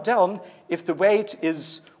won't write down. If the weight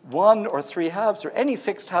is 1 or 3 halves or any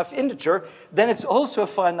fixed half integer, then it's also a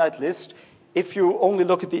finite list if you only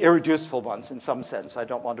look at the irreducible ones in some sense. I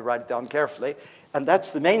don't want to write it down carefully. And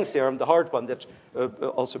that's the main theorem, the hard one, that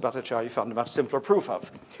also Bhattacharya found a much simpler proof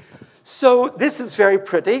of. So this is very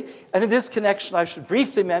pretty. And in this connection, I should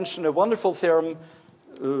briefly mention a wonderful theorem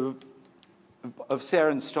of Serre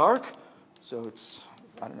and Stark. So it's,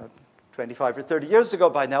 I don't know, 25 or 30 years ago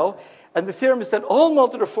by now. And the theorem is that all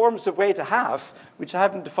modular forms of weight a half, which I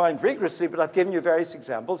haven't defined rigorously, but I've given you various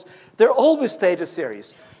examples, they're always theta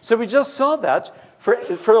series. So we just saw that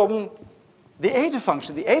from the eta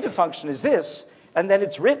function. The eta function is this, and then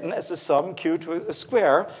it's written as a sum q to a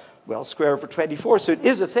square, well, square over 24, so it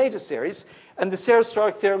is a theta series. And the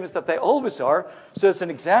Serre-Stark theorem is that they always are. So as an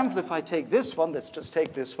example, if I take this one, let's just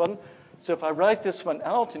take this one. So if I write this one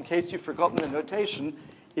out, in case you've forgotten the notation,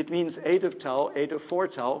 it means 8 of tau, 8 of 4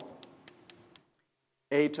 tau,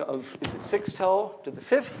 8 of, is it 6 tau to the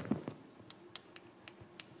 5th,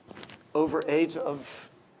 over 8 of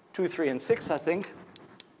 2, 3, and 6, I think,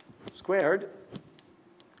 squared.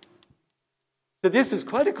 So this is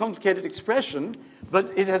quite a complicated expression,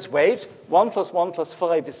 but it has weight. 1 plus 1 plus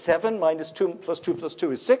 5 is 7, minus 2 plus 2 plus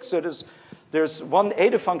 2 is 6. So there's one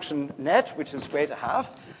eta function net, which is weight a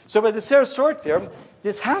half. So by the Serre-Stark theorem,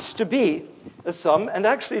 this has to be a sum, and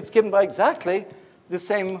actually it's given by exactly the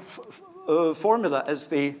same formula as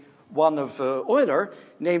the one of Euler,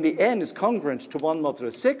 namely n is congruent to 1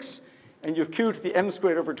 modulo 6, and you've q to the m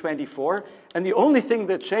squared over 24, and the only thing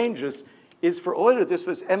that changes is for Euler, this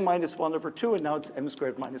was m minus 1 over 2, and now it's m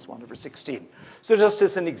squared minus 1 over 16. So just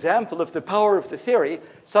as an example of the power of the theory,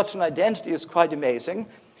 such an identity is quite amazing.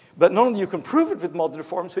 But not only you can prove it with modular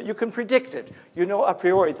forms, but you can predict it. You know a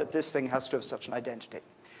priori that this thing has to have such an identity.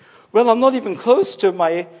 Well, I'm not even close to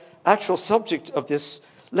my actual subject of this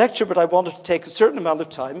lecture, but I wanted to take a certain amount of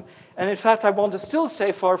time. And in fact, I want to still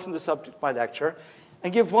stay far from the subject of my lecture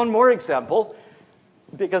and give one more example,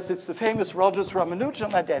 because it's the famous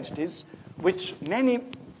Rogers-Ramanujan identities, which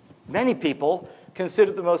many people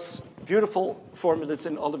consider the most beautiful formulas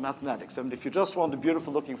in all of mathematics. I mean, if you just want a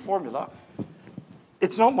beautiful looking formula,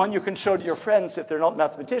 it's not one you can show to your friends if they're not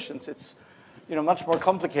mathematicians. It's much more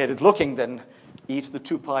complicated looking than e to the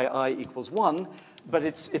 2 pi I equals 1, but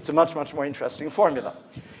it's a much, much more interesting formula.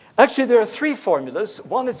 Actually, there are three formulas.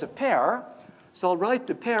 One is a pair, so I'll write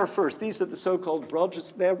the pair first. These are the so-called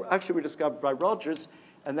Rogers. They actually were discovered by Rogers,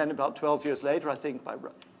 and then about 12 years later, I think,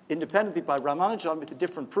 independently by Ramanujan with a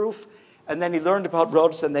different proof. And then he learned about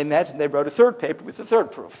Rogers, and they met, and they wrote a third paper with the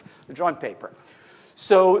third proof, a joint paper.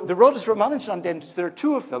 So the Rogers-Ramanujan identities, there are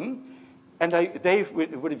two of them, and they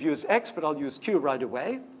would have used X, but I'll use Q right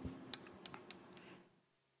away.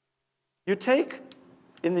 You take,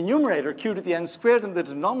 in the numerator, Q to the n squared, and the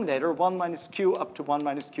denominator, 1 minus Q up to 1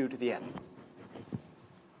 minus Q to the n.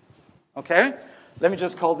 Okay? Let me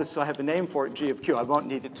just call this so I have a name for it, G of Q. I won't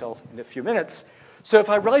need it till in a few minutes. So if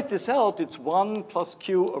I write this out, it's 1 plus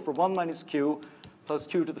Q over 1 minus Q plus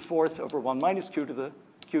Q to the fourth over 1 minus Q to the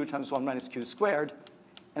Q times 1 minus Q squared,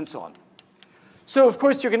 and so on. So, of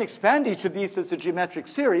course, you can expand each of these as a geometric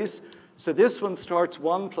series. So this one starts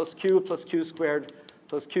 1 plus Q squared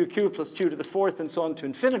plus QQ plus Q to the fourth and so on to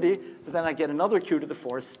infinity. But then I get another Q to the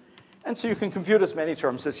fourth. And so you can compute as many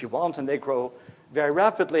terms as you want, and they grow very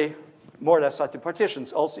rapidly, more or less like the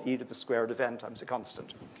partitions, also e to the square root of n times a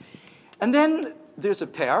constant. And then there's a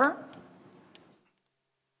pair.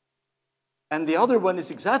 And the other one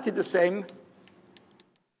is exactly the same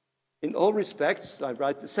in all respects. I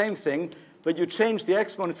write the same thing, but you change the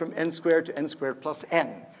exponent from n squared to n squared plus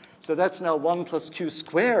n. So that's now 1 plus Q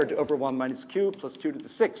squared over 1 minus Q plus Q to the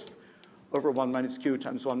sixth over 1 minus Q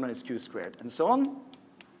times 1 minus Q squared, and so on.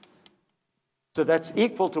 So that's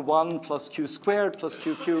equal to 1 plus Q squared plus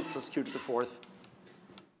Q cubed plus Q to the fourth,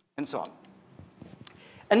 and so on.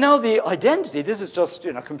 And now the identity, this is just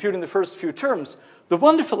computing the first few terms. The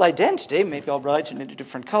wonderful identity, maybe I'll write it in a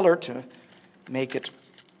different color to make it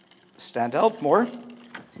stand out more.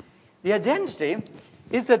 The identity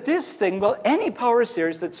is that this thing, well, any power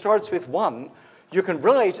series that starts with 1, you can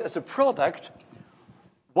write as a product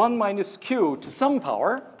 1 minus Q to some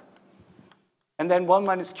power, and then 1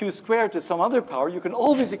 minus Q squared to some other power. You can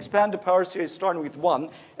always expand a power series starting with 1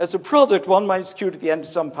 as a product 1 minus Q to the n to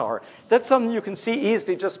some power. That's something you can see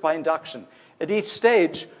easily just by induction. At each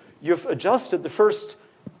stage, you've adjusted the first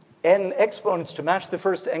n exponents to match the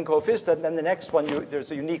first n coefficient, and then the next one,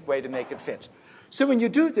 there's a unique way to make it fit. So when you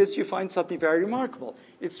do this, you find something very remarkable.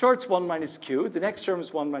 It starts 1 minus Q. The next term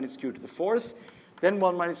is 1 minus Q to the fourth, then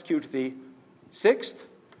 1 minus Q to the sixth,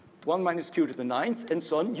 1 minus Q to the ninth, and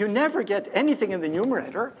so on. You never get anything in the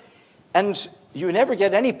numerator, and you never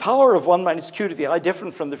get any power of 1 minus Q to the I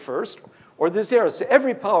different from the first or the zero. So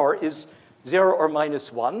every power is 0 or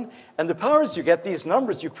minus 1. And the powers you get, these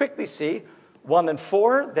numbers, you quickly see 1 and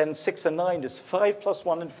 4, then 6 and 9 is 5 plus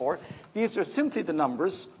 1 and 4. These are simply the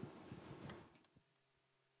numbers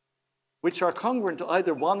which are congruent to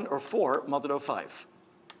either 1 or 4 modulo 5.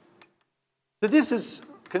 So this is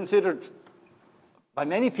considered by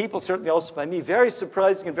many people, certainly also by me, very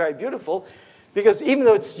surprising and very beautiful, because even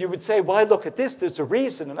though you would say, why look at this, there's a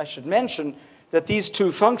reason, and I should mention that these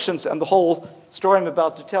two functions and the whole story I'm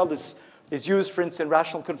about to tell is used, for instance, in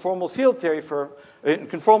rational conformal field theory for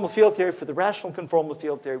the rational conformal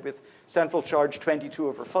field theory with central charge 22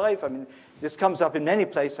 over 5. I mean, this comes up in many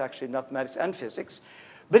places, actually, in mathematics and physics.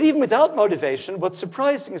 But even without motivation, what's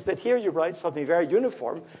surprising is that here you write something very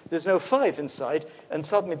uniform. There's no 5 inside, and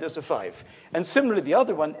suddenly there's a 5. And similarly, the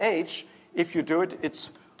other one, h, if you do it,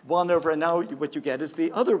 it's 1 over, and now what you get is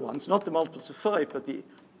the other ones, not the multiples of 5, but the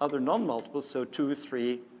other non-multiples, so 2,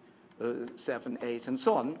 3, 7, 8, and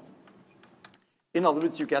so on. In other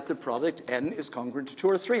words, you get the product n is congruent to 2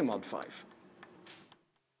 or 3 mod 5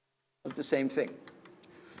 of the same thing.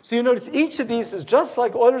 So you notice each of these is just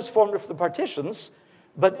like Euler's formula for the partitions,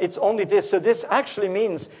 but it's only this. So this actually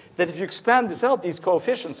means that if you expand this out, these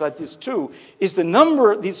coefficients, like these two, is the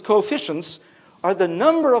number, these coefficients are the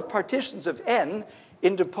number of partitions of n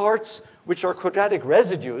into parts which are quadratic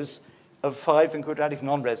residues of 5 and quadratic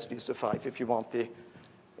non-residues of 5, if you want the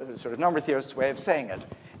sort of number theorist's way of saying it.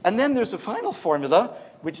 And then there's a final formula,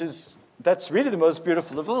 that's really the most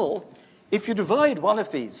beautiful of all. If you divide one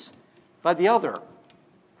of these by the other,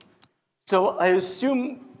 so I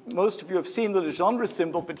assume most of you have seen the Legendre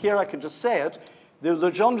symbol, but here I can just say it. The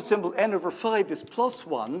Legendre symbol n over 5 is plus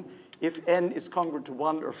 1 if n is congruent to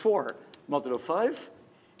 1 or 4 modulo 5.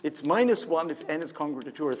 It's minus 1 if n is congruent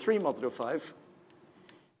to 2 or 3 modulo 5.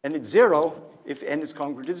 And it's 0 if n is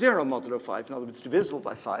congruent to 0 modulo 5. In other words, divisible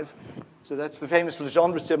by 5. So that's the famous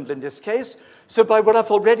Legendre symbol in this case. So by what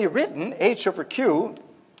I've already written, h over q,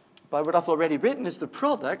 by what I've already written is the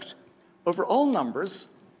product over all numbers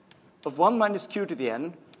of 1 minus q to the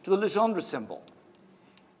n to the Legendre symbol.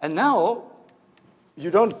 And now,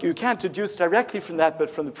 you can't deduce directly from that, but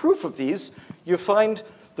from the proof of these, you find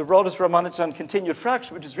the Rhodes-Ramanujan continued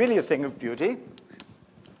fraction, which is really a thing of beauty.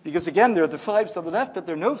 Because again, there are the 5s on the left, but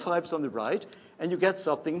there are no 5s on the right, and you get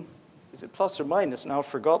something, is it plus or minus? Now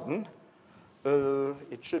forgotten.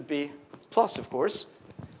 It should be plus, of course.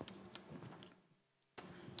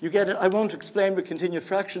 You get it. I won't explain what continued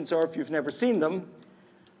fractions are if you've never seen them,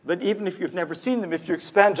 but even if you've never seen them, if you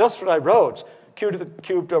expand just what I wrote, q to the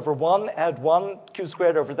cubed over 1, add 1, q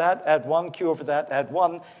squared over that, add 1, q over that, add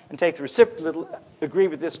 1, and take the reciprocal, it'll agree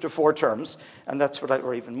with this to 4 terms, and that's what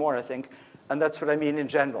or even more, I think, and that's what I mean in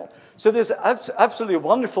general. So there's absolutely a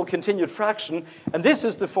wonderful continued fraction, and this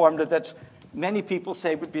is the formula that many people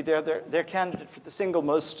say would be their candidate for the single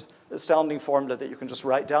most astounding formula that you can just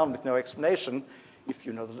write down with no explanation if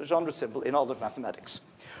you know the Legendre symbol in all of mathematics.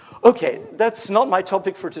 Okay, that's not my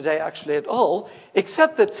topic for today actually at all,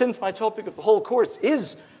 except that since my topic of the whole course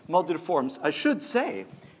is modular forms, I should say,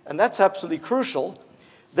 and that's absolutely crucial,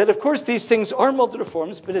 that of course these things are modular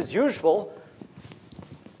forms, but as usual,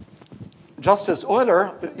 just as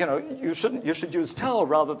Euler, you should use tau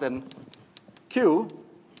rather than q.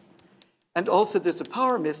 And also there's a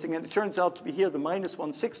power missing, and it turns out to be here the minus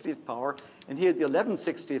 1/60th power, and here the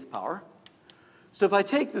 11/60th power. So if I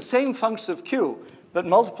take the same function of q, but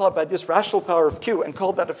multiply by this rational power of q and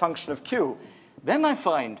call that a function of q, then I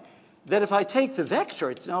find that if I take the vector,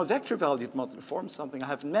 it's now a vector-valued modular form, something I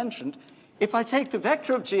haven't mentioned. If I take the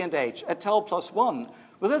vector of g and h at tau plus 1,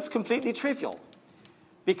 well, that's completely trivial.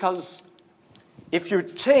 Because if you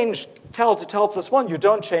change tau to tau plus 1, you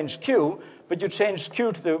don't change q, but you change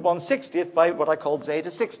q to the 1/60th by what I called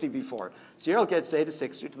zeta 60 before. So here I'll get zeta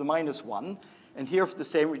 60 to the minus 1. And here, for the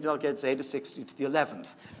same reason, I'll get zeta 60 to the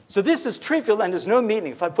 11th. So this is trivial and has no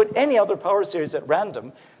meaning. If I put any other power series at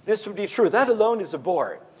random, this would be true. That alone is a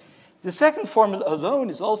bore. The second formula alone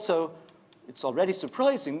is also, it's already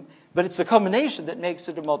surprising, but it's the combination that makes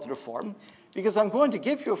it a modular form, because I'm going to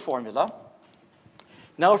give you a formula.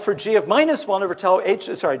 Now for g of minus 1 over tau,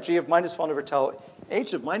 g of minus 1 over tau,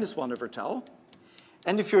 h of minus 1 over tau.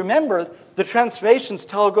 And if you remember, the transformations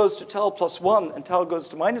tau goes to tau plus 1 and tau goes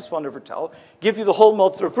to minus 1 over tau give you the whole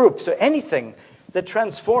modular group. So anything that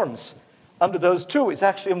transforms under those two is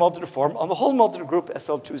actually a modular form on the whole modular group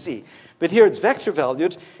SL2Z. But here it's vector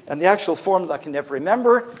valued, and the actual formula I can never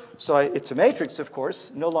remember. So it's a matrix, of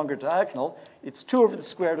course, no longer diagonal. It's 2 over the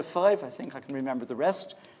square root of 5. I think I can remember the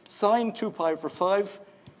rest. Sine 2 pi over 5,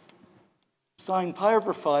 sine pi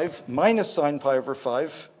over 5, minus sine pi over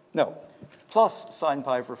 5. No. Plus sine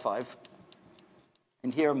pi over 5,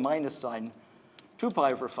 and here minus sine 2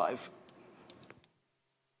 pi over 5,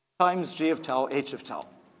 times g of tau, h of tau.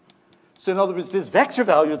 So in other words, this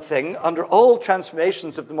vector-valued thing, under all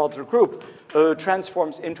transformations of the modular group,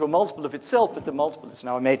 transforms into a multiple of itself, but the multiple is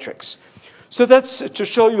now a matrix. So that's to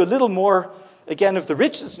show you a little more, again, of the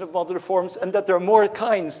richness of modular forms, and that there are more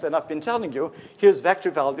kinds than I've been telling you. Here's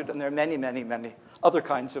vector-valued, and there are many, many, many other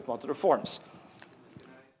kinds of modular forms.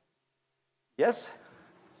 Yes?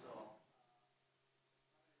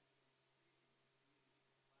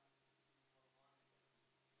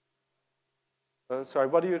 Sorry,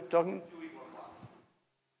 what are you talking?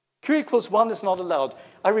 Q equals 1 is not allowed.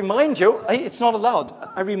 I remind you, it's not allowed.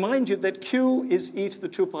 I remind you that Q is e to the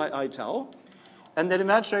 2 pi I tau, and that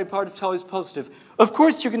imaginary part of tau is positive. Of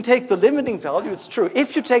course, you can take the limiting value. It's true.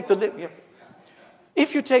 If you take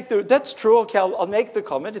that's true. Okay, I'll make the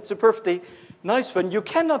comment. It's a perfectly nice one. You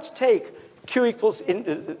cannot take q equals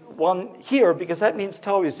 1 here, because that means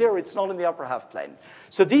tau is 0. It's not in the upper half plane.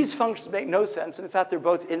 So these functions make no sense, and in fact, they're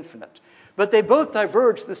both infinite. But they both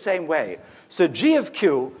diverge the same way. So g of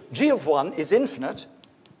q, g of 1 is infinite,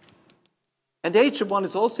 and h of 1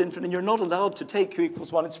 is also infinite, and you're not allowed to take q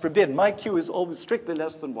equals 1. It's forbidden. My q is always strictly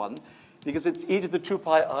less than 1, because it's e to the 2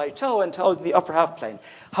 pi I tau, and tau is in the upper half plane.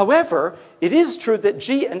 However, it is true that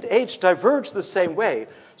g and h diverge the same way.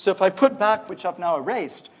 So if I put back, which I've now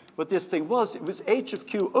erased, what this thing was, it was h of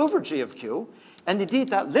q over g of q, and indeed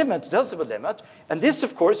that limit does have a limit, and this,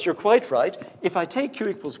 of course, you're quite right. If I take q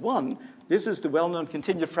equals 1, this is the well-known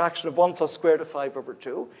continued fraction of 1 plus square root of 5 over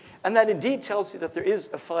 2, and that indeed tells you that there is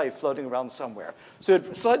a 5 floating around somewhere. So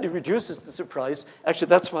it slightly reduces the surprise. Actually,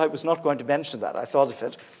 that's why I was not going to mention that. I thought of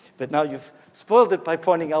it, but now you've spoiled it by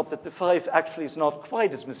pointing out that the 5 actually is not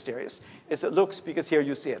quite as mysterious as it looks, because here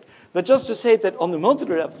you see it. But just to say that on the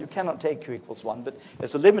modular level, you cannot take q equals 1, but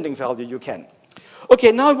as a limiting value, you can.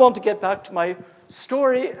 Okay, now I want to get back to my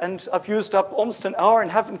story, and I've used up almost an hour and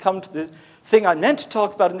haven't come to the thing I meant to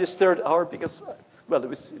talk about in this third hour, because well,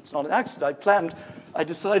 it's not an accident. I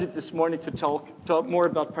decided this morning to talk more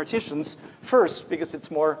about partitions first because it's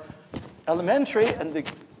more elementary, and the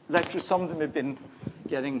lectures, some of them have been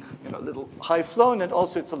getting a little high-flown, and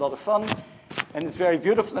also it's a lot of fun, and it's very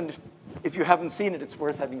beautiful, and if you haven't seen it, it's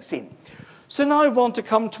worth having seen. So now I want to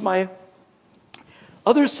come to my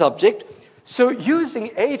other subject. So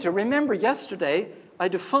using eta, remember yesterday I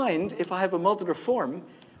defined, if I have a modular form,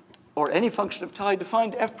 or any function of tau, I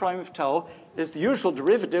defined f prime of tau as the usual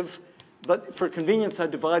derivative, but for convenience I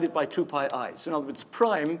divide it by 2 pi I. So in other words,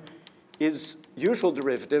 prime is usual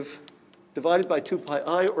derivative divided by 2 pi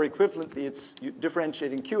I, or equivalently it's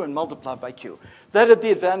differentiating q and multiplied by q. That had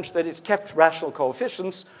the advantage that it kept rational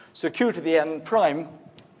coefficients, so q to the n prime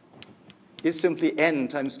is simply n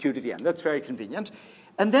times q to the n. That's very convenient.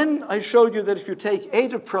 And then I showed you that if you take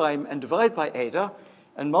eta prime and divide by eta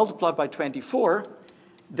and multiply by 24,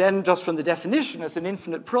 then just from the definition as an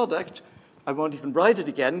infinite product, I won't even write it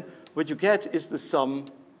again, what you get is the sum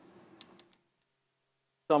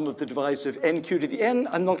of the divisor of nq to the n.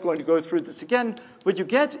 I'm not going to go through this again. What you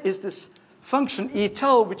get is this function e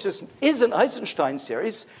tau, which is an Eisenstein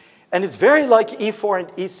series, and it's very like E4 and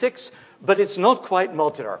E6, but it's not quite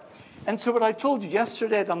modular. And so what I told you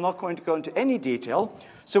yesterday, and I'm not going to go into any detail,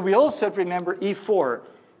 so we also have to remember E4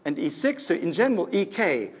 and E6. So in general,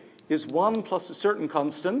 EK is 1 plus a certain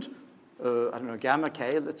constant, I don't know, gamma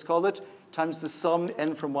k, let's call it, times the sum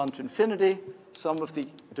n from 1 to infinity, sum of the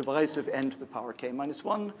divisor of n to the power k minus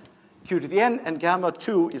 1, q to the n, and gamma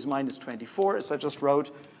 2 is minus 24, as I just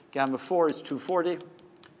wrote. Gamma 4 is 240.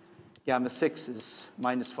 Gamma 6 is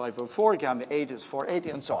minus 504. Gamma 8 is 480,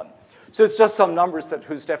 and so on. So it's just some numbers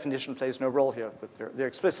whose definition plays no role here, but they're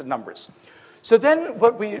explicit numbers. So then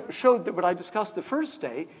what we showed, that what I discussed the first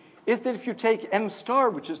day, is that if you take M star,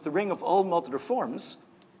 which is the ring of all modular forms,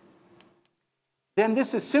 then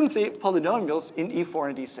this is simply polynomials in E4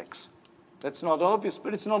 and E6. That's not obvious,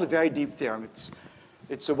 but it's not a very deep theorem.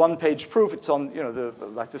 It's a one-page proof. It's on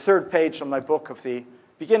the third page on my book of the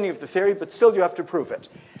beginning of the theory, but still you have to prove it.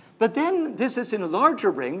 But then this is in a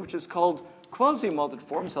larger ring, which is called quasi-modular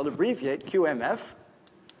forms. I'll abbreviate QMF,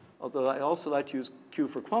 although I also like to use Q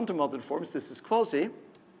for quantum modular forms. This is quasi.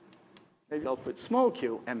 Maybe I'll put small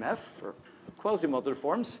q, MF, for quasi-modular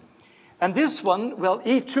forms. And this one, well,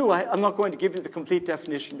 E2, I'm not going to give you the complete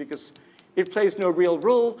definition because it plays no real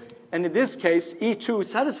role. And in this case, E2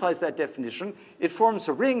 satisfies that definition. It forms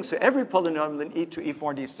a ring, so every polynomial in E2,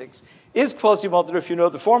 E4, and E6 is quasi-modular if you know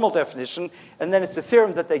the formal definition, and then it's a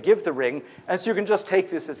theorem that they give the ring, and so you can just take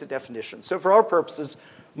this as a definition. So for our purposes,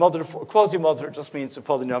 quasi-modular just means a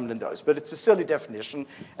polynomial in those, but it's a silly definition,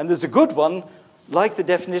 and there's a good one, like the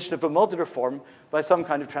definition of a modular form, by some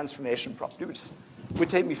kind of transformation property, which would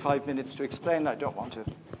take me 5 minutes to explain. I don't want to.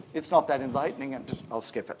 It's not that enlightening, and I'll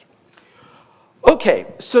skip it. Okay,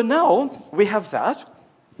 so now we have that.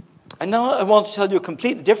 And now I want to tell you a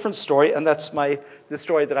completely different story, and that's the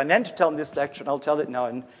story that I meant to tell in this lecture, and I'll tell it now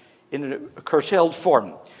in a curtailed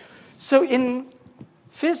form. So in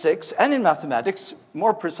physics and in mathematics,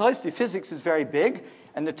 more precisely, physics is very big,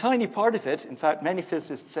 and a tiny part of it, in fact, many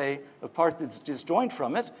physicists say a part that's disjoint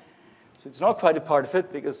from it, so it's not quite a part of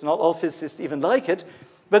it because not all physicists even like it,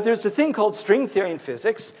 but there's a thing called string theory in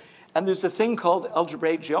physics, and there's a thing called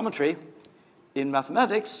algebraic geometry in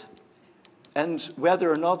mathematics, and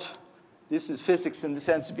whether or not this is physics in the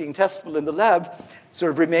sense of being testable in the lab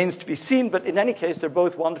sort of remains to be seen, but in any case, they're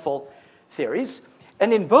both wonderful theories.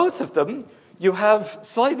 And in both of them, you have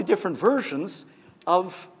slightly different versions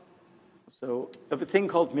of a thing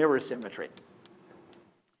called mirror symmetry.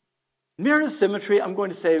 Mirror symmetry, I'm going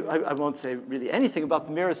to say, I won't say really anything about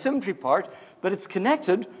the mirror symmetry part, but it's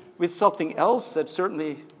connected with something else that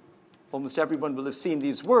certainly almost everyone will have seen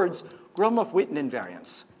these words, Gromov-Witten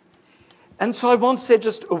invariance. And so I want to say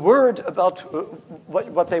just a word about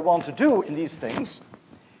what they want to do in these things,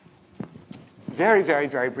 very, very,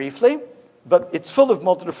 very briefly, but it's full of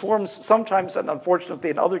modular forms sometimes, and unfortunately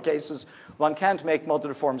in other cases, one can't make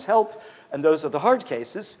modular forms help, and those are the hard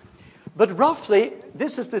cases. But roughly,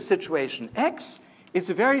 this is the situation. X is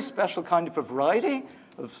a very special kind of a variety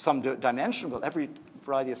of some dimension. Well, every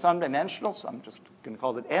variety is some dimensional, so I'm just going to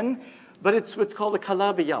call it n. But it's what's called a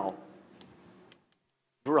Calabi-Yau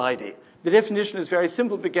variety. The definition is very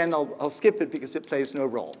simple, but again, I'll skip it because it plays no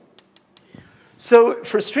role. So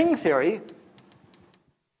for string theory,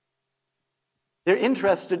 they're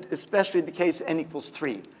interested, especially in the case n equals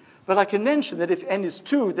 3. But I can mention that if n is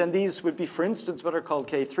 2, then these would be, for instance, what are called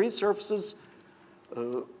K3 surfaces.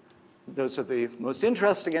 Those are the most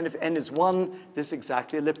interesting. And if n is 1, this is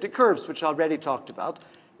exactly elliptic curves, which I already talked about.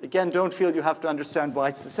 Again, don't feel you have to understand why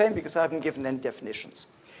it's the same, because I haven't given any definitions.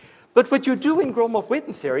 But what you do in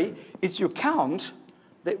Gromov-Witten theory is you count,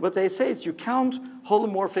 what they say is you count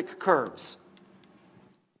holomorphic curves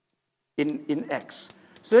in X.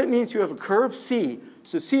 So that means you have a curve C.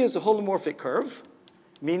 So C is a holomorphic curve,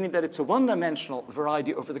 meaning that it's a one-dimensional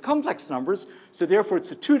variety over the complex numbers. So therefore,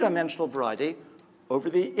 it's a two-dimensional variety over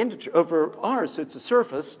the integer, over R. So it's a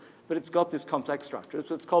surface, but it's got this complex structure.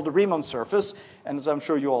 So it's called a Riemann surface. And as I'm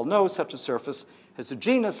sure you all know, such a surface has a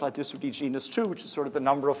genus, like this would be genus 2, which is sort of the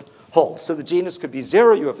number of holes. So the genus could be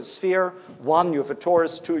 0, you have a sphere, 1, you have a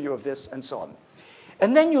torus, 2, you have this, and so on.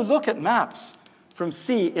 And then you look at maps from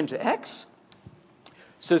C into X.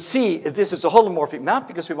 So C, this is a holomorphic map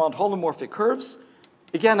because we want holomorphic curves.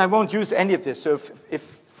 Again, I won't use any of this. So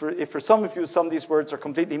if for some of you, some of these words are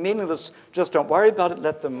completely meaningless, just don't worry about it.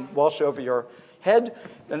 Let them wash over your head.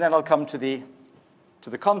 And then I'll come to the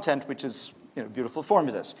content, which is beautiful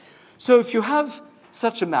formulas. So if you have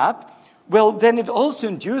such a map, well, then it also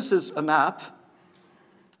induces a map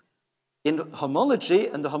in homology.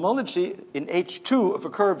 And the homology in H2 of a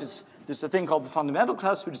curve is, there's a thing called the fundamental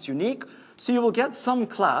class, which is unique. So you will get some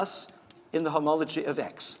class in the homology of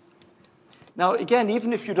X. Now, again,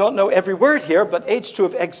 even if you don't know every word here, but H2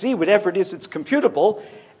 of XZ, whatever it is, it's computable.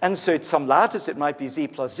 And so it's some lattice. It might be Z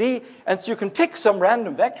plus Z. And so you can pick some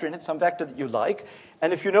random vector in it, some vector that you like.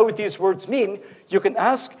 And if you know what these words mean, you can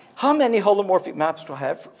ask, how many holomorphic maps do I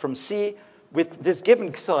have from C with this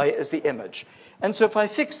given psi as the image? And so if I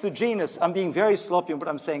fix the genus, I'm being very sloppy, and what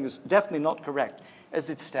I'm saying is definitely not correct as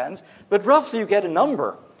it stands. But roughly, you get a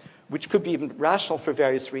number, which could be even rational for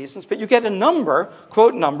various reasons, but you get a number,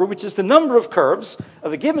 quote number, which is the number of curves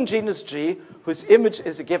of a given genus G whose image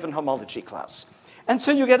is a given homology class. And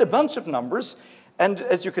so you get a bunch of numbers, and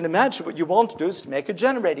as you can imagine, what you want to do is to make a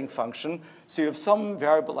generating function, so you have some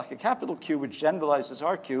variable like a capital Q which generalizes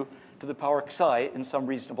RQ to the power xi in some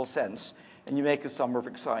reasonable sense, and you make a sum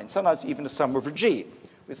over xi, and sometimes even a sum over G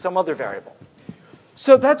with some other variable.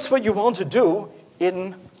 So that's what you want to do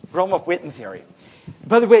in Gromov-Witten theory.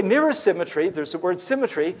 By the way, mirror symmetry, there's the word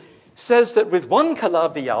symmetry, says that with one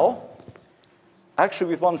Calabi-Yau,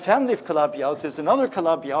 actually with one family of Calabi-Yaus, there's another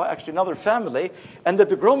Calabi-Yau, actually another family, and that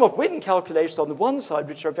the Gromov-Witten calculations on the one side,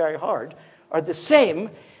 which are very hard, are the same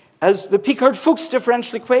as the Picard-Fuchs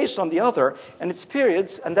differential equation on the other, and its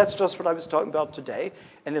periods, and that's just what I was talking about today.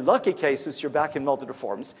 And in lucky cases, you're back in modular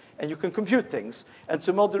forms, and you can compute things. And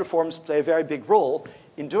so modular forms play a very big role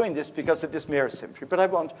in doing this because of this mirror symmetry, but I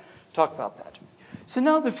won't talk about that. So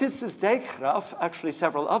now the physicist Dijkgraaf, actually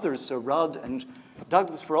several others, so Rudd and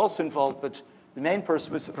Douglas were also involved, but the main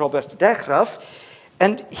person was Robert Dijkgraaf.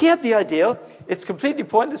 And he had the idea, it's completely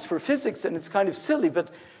pointless for physics and it's kind of silly, but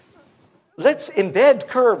let's embed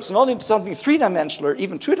curves not into something three-dimensional or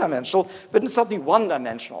even two-dimensional, but into something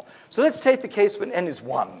one-dimensional. So let's take the case when n is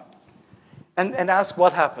 1 and ask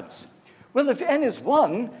what happens. Well, if n is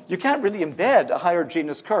 1, you can't really embed a higher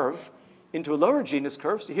genus curve into a lower genus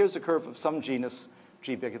curve. So here's a curve of some genus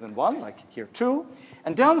G bigger than 1, like here 2.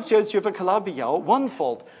 And downstairs, you have a Calabi-Yau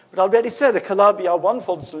one-fold. But I already said a Calabi-Yau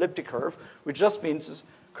one-fold is an elliptic curve, which just means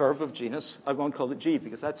a curve of genus. I won't call it G,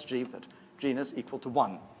 because that's G, but genus equal to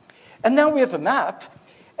 1. And now we have a map.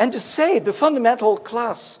 And to say the fundamental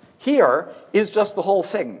class here is just the whole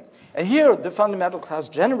thing. And here, the fundamental class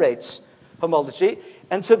generates homology.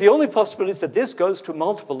 And so the only possibility is that this goes to a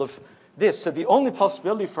multiple of this. So the only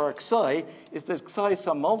possibility for xi is that xi is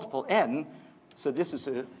some multiple n. So this is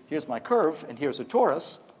here's my curve, and here's a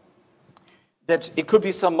torus, that it could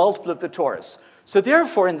be some multiple of the torus. So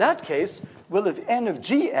therefore, in that case, we'll have n of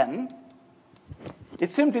gn.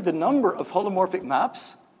 It's simply the number of holomorphic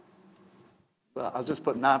maps. Well, I'll just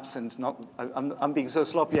put maps, and not, I'm being so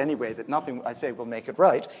sloppy anyway that nothing I say will make it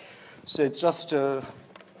right. So it's just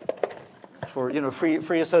for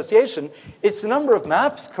free association. It's the number of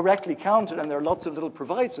maps correctly counted, and there are lots of little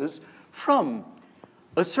provisos, from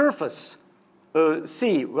a surface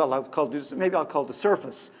C, well, maybe I'll call it a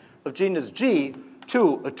surface of genus G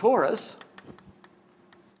to a torus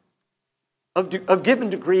of given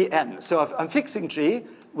degree n. So if I'm fixing G,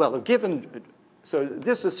 well, so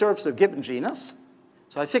this is a surface of given genus.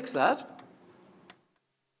 So I fix that.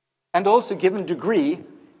 And also given degree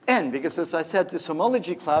n, because as I said, this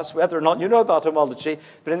homology class, whether or not you know about homology,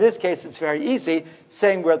 but in this case it's very easy,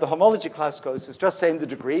 saying where the homology class goes is just saying the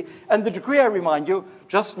degree. And the degree, I remind you,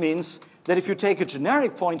 just means that if you take a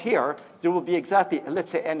generic point here, there will be exactly,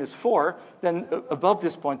 let's say n is 4, then above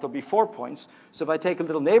this point there'll be 4 points. So if I take a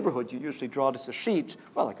little neighborhood, you usually draw it as a sheet.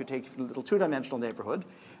 Well, I could take a little two-dimensional neighborhood.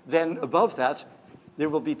 Then above that, there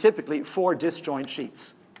will be typically 4 disjoint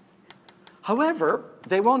sheets. However,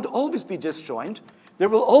 they won't always be disjoint. There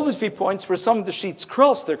will always be points where some of the sheets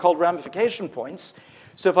cross. They're called ramification points.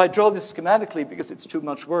 So if I draw this schematically, because it's too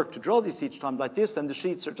much work to draw this each time like this, then the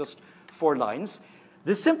sheets are just 4 lines.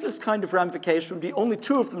 The simplest kind of ramification would be only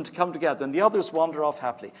 2 of them to come together, and the others wander off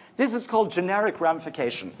happily. This is called generic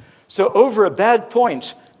ramification. So over a bad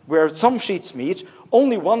point where some sheets meet,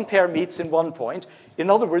 only one pair meets in one point. In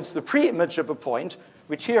other words, the pre-image of a point,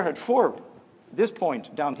 which here had 4, this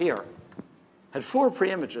point down here, had 4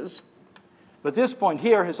 pre-images, but this point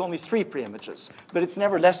here has only 3 pre-images, but it's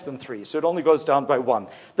never less than 3, so it only goes down by 1.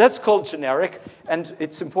 That's called generic, and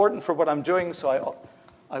it's important for what I'm doing, so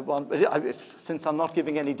since I'm not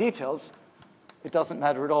giving any details, it doesn't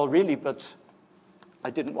matter at all really, but I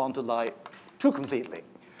didn't want to lie too completely.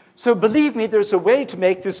 So believe me, there's a way to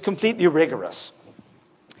make this completely rigorous.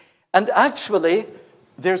 And actually,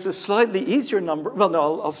 there's a slightly easier number. Well,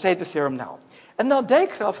 no, I'll say the theorem now. And now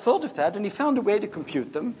Descartes thought of that, and he found a way to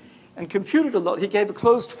compute them, and computed a lot. He gave a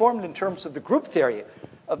closed formula in terms of the group theory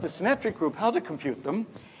of the symmetric group, how to compute them.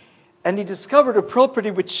 And he discovered a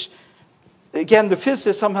property which, again, the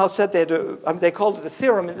physicists somehow said they called it a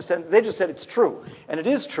theorem in the sense they just said it's true. And it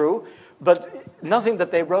is true, but nothing that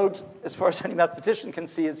they wrote, as far as any mathematician can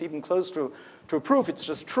see, is even close to a proof. It's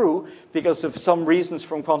just true because of some reasons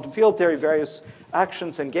from quantum field theory, various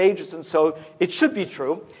actions and gauges, and so it should be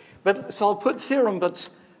true. So I'll put theorem, but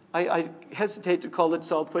I hesitate to call it,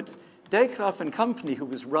 so I'll put Descartes and company, who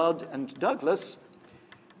was Rudd and Douglas,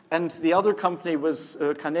 and the other company was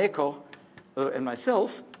Kaneko and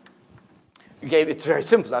myself. It's very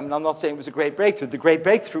simple. I mean, I'm not saying it was a great breakthrough. The great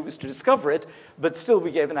breakthrough was to discover it, but still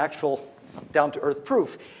we gave an actual down-to-earth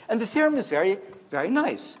proof. And the theorem is very, very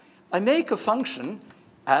nice. I make a function,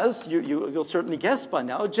 as you'll certainly guess by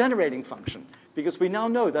now, a generating function, because we now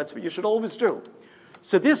know that's what you should always do.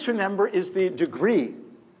 So this, remember, is the degree.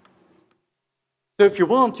 So if you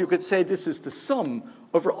want, you could say this is the sum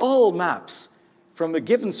over all maps from a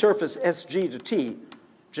given surface SG to T,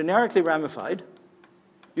 generically ramified.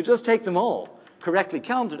 You just take them all, correctly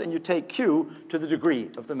counted, and you take Q to the degree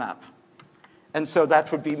of the map. And so that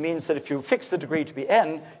would means that if you fix the degree to be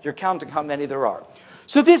n, you're counting how many there are.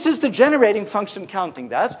 So this is the generating function counting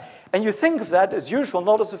that. And you think of that, as usual,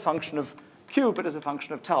 not as a function of Q, but as a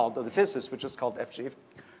function of tau, though the physicists would just call it FG of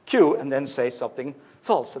Q, and then say something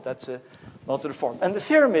false, that that's a modular form. And the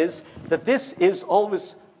theorem is that this is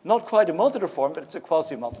always not quite a modular form, but it's a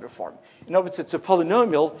quasi-modular form. In other words, it's a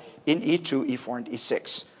polynomial in E2, E4, and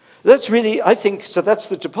E6. That's really, I think, so that's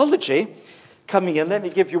the topology coming in. Let me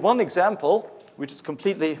give you one example, which is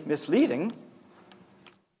completely misleading.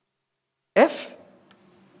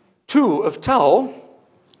 F2 of tau,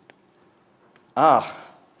 I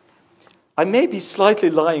may be slightly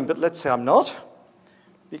lying, but let's say I'm not,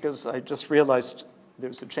 because I just realized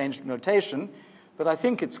there's a change of notation, but I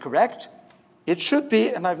think it's correct. It should be,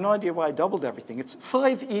 and I have no idea why I doubled everything, it's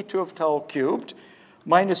 5e2 of tau cubed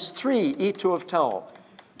minus 3e2 of tau.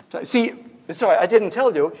 See, sorry, I didn't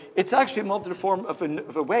tell you, it's actually a modular form of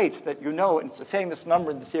a weight that you know, and it's a famous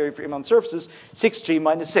number in the theory of Riemann surfaces, 6g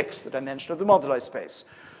minus 6, the dimension of the moduli space.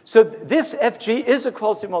 So this fg is a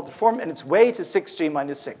quasi-modular form, and its weight is 6g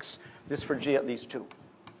minus 6. This for g at least 2.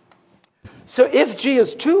 So if g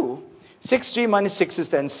is 2, 6g minus 6 is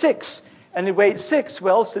then 6. And in weight 6,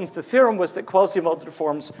 well, since the theorem was that quasi-modular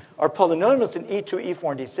forms are polynomials in E2,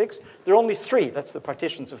 E4, and E6, there are only 3. That's the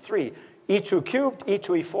partitions of 3. E2 cubed,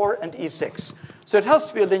 E2, E4, and E6. So it has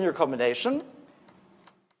to be a linear combination.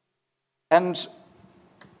 And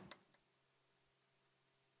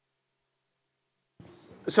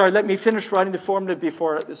sorry, let me finish writing the formula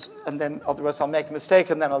before this, and then otherwise I'll make a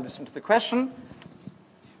mistake, and then I'll listen to the question.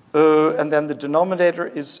 And then the denominator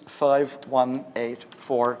is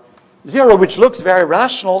 51840, which looks very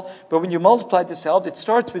rational, but when you multiply this out, it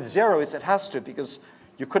starts with 0 as it has to, because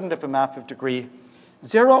you couldn't have a map of degree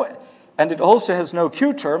 0. And it also has no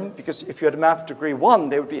Q term, because if you had a map of degree 1,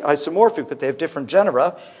 they would be isomorphic, but they have different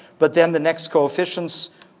genera. But then the next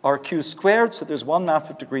coefficients are Q squared, so there's one map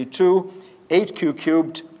of degree 2, 8Q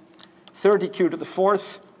cubed, 30Q to the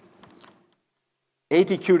 4th,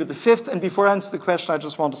 80Q to the 5th. And before I answer the question, I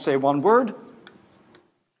just want to say one word.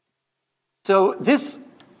 So this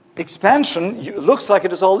expansion looks like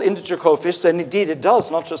it is all integer coefficients, and indeed it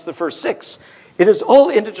does, not just the first 6. It is all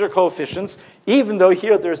integer coefficients, even though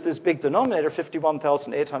here there's this big denominator,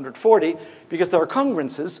 51,840, because there are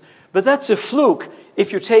congruences. But that's a fluke.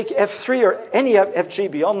 If you take F3 or any Fg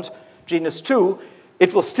beyond genus 2,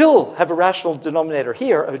 it will still have a rational denominator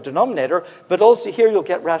here, but also here you'll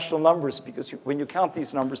get rational numbers, because when you count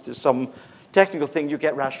these numbers, there's some technical thing, you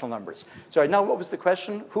get rational numbers. Sorry, now what was the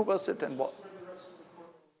question? Who was it and what?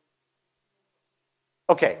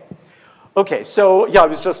 Okay, so yeah,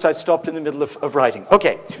 I stopped in the middle of writing.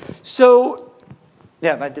 Okay, so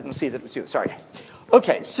Yeah, I didn't see that it was you, sorry.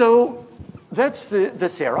 Okay, so that's the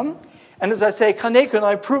theorem. And as I say, Kaneko and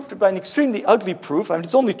I proved it by an extremely ugly proof. I mean,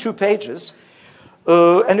 it's only 2 pages.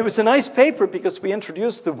 And it was a nice paper because we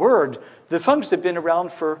introduced the word. The functions have been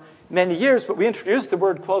around for many years, but we introduced the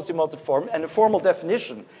word quasi-multiform and a formal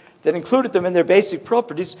definition that included them in their basic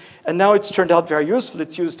properties. And now it's turned out very useful.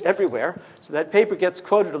 It's used everywhere. So that paper gets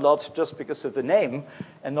quoted a lot just because of the name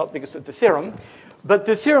and not because of the theorem. But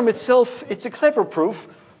the theorem itself, it's a clever proof,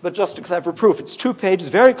 but just a clever proof. It's 2 pages,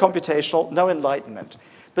 very computational, no enlightenment.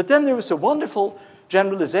 But then there was a wonderful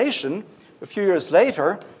generalization a few years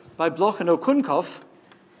later by Bloch and Okunkov.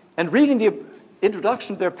 And reading the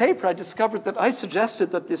introduction of their paper, I discovered that I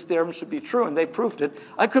suggested that this theorem should be true, and they proved it.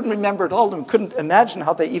 I couldn't remember it all and couldn't imagine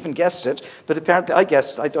how they even guessed it, but apparently I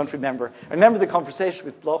guessed it. I don't remember. I remember the conversation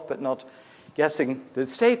with Bloch, but not guessing the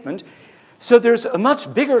statement. So there's a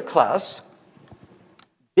much bigger class,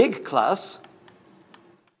 big class,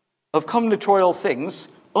 of combinatorial things,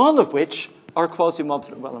 all of which are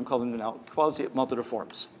quasi-modular, well, I'm calling them now quasi-modular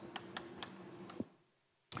forms.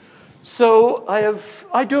 So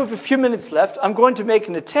I do have a few minutes left. I'm going to make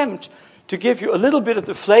an attempt to give you a little bit of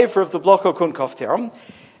the flavor of the Bloch-Okunkov theorem.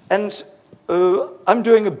 And I'm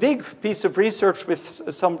doing a big piece of research with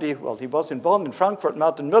somebody, well, he was in Bonn, in Frankfurt,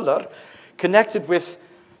 Martin Müller, connected with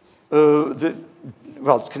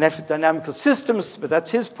it's connected with dynamical systems, but that's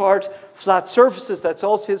his part. Flat surfaces, that's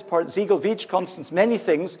also his part. Siegel-Veitch constants, many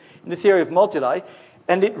things in the theory of moduli.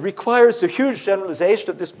 And it requires a huge generalization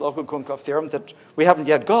of this Bloch-Okunkov theorem that we haven't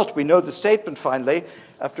yet got. We know the statement finally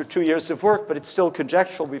after 2 years of work, but it's still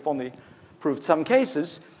conjectural. We've only proved some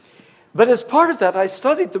cases. But as part of that, I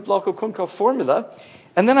studied the Bloch-Okunkov formula,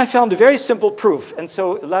 and then I found a very simple proof. And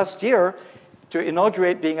so last year, to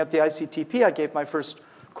inaugurate being at the ICTP, I gave my first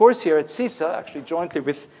course here at CISA, actually jointly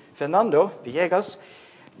with Fernando Villegas.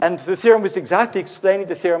 And the theorem was exactly explaining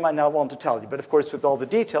the theorem I now want to tell you, but of course with all the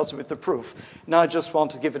details and with the proof. Now I just want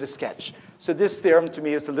to give it a sketch. So this theorem to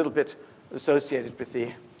me is a little bit associated with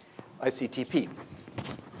the ICTP.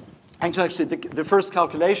 Actually, the first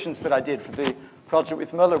calculations that I did for the project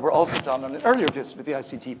with Müller were also done on an earlier visit with the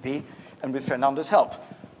ICTP and with Fernando's help.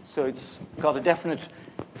 So it's got a definite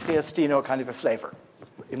Triestino kind of a flavor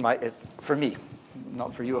for me.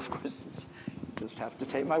 Not for you, of course. You just have to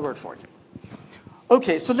take my word for it.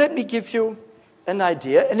 Okay, so let me give you an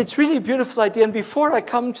idea. And it's really a beautiful idea. And before I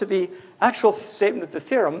come to the actual statement of the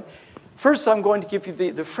theorem, first I'm going to give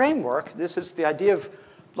you the framework. This is the idea of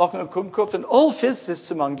Bloch and Okunkov. And all physicists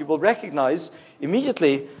among you will recognize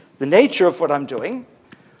immediately the nature of what I'm doing.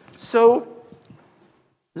 So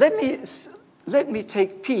let me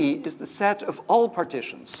take P as the set of all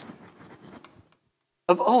partitions,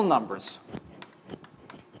 of all numbers.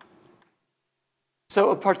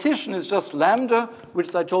 So a partition is just lambda, which,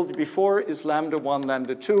 as I told you before, is lambda 1,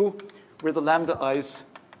 lambda 2, where the lambda i's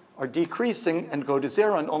are decreasing and go to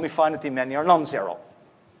 0, and only finitely many are non-zero.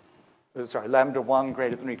 Lambda 1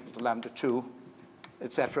 greater than or equal to lambda 2,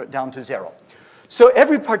 etc., down to 0. So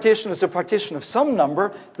every partition is a partition of some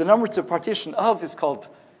number. The number it's a partition of is called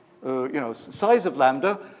size of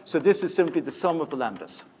lambda. So this is simply the sum of the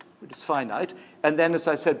lambdas, which is finite. And then, as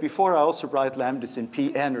I said before, I also write lambdas in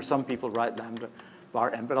Pn, or some people write lambda bar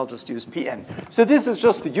n, but I'll just use Pn. So this is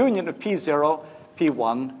just the union of P0,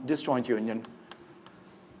 P1, disjoint union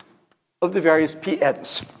of the various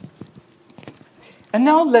Pn's. And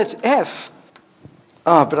now let F,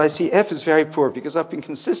 but I see F is very poor because I've been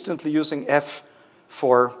consistently using F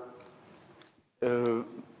for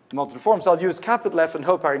modular forms. I'll use capital F and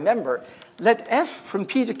hope I remember. Let F from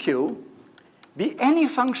P to Q be any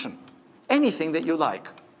function, anything that you like.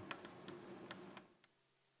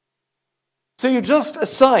 So you just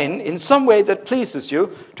assign, in some way that pleases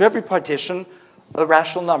you, to every partition a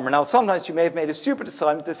rational number. Now, sometimes you may have made a stupid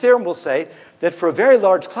assignment. The theorem will say that for a very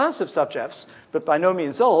large class of such Fs, but by no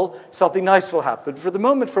means all, something nice will happen. For the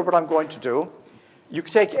moment, for what I'm going to do, you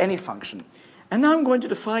can take any function. And now I'm going to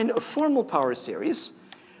define a formal power series,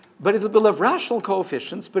 but it will have rational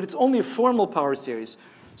coefficients, but it's only a formal power series.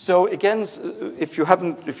 So again, if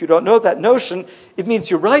you don't know that notion, it means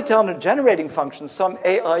you write down a generating function, some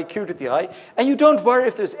ai q to the I, and you don't worry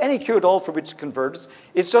if there's any q at all for which it converges.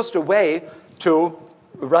 It's just a way to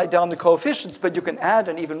write down the coefficients, but you can add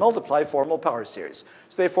and even multiply formal power series.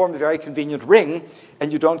 So they form a very convenient ring,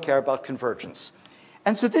 and you don't care about convergence.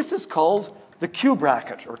 And so this is called the Q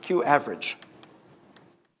bracket, or Q average.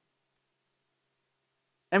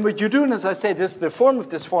 And what you do, and as I say, the form of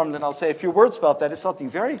this formula, and I'll say a few words about that, is something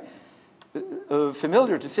very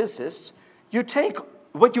familiar to physicists. You take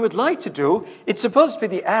what you would like to do, it's supposed to be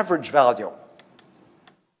the average value.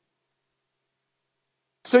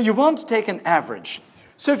 So you want to take an average.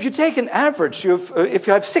 So if you take an average, if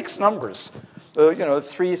you have 6 numbers,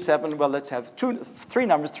 3, 7, well, let's have 3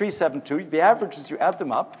 numbers, 3, 7, 2. The average is you add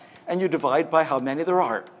them up, and you divide by how many there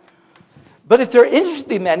are. But if there are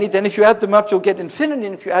infinitely many, then if you add them up, you'll get infinity.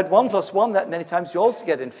 And if you add 1 plus 1 that many times, you also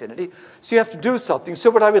get infinity. So you have to do something.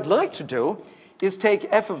 So what I would like to do is take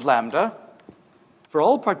f of lambda for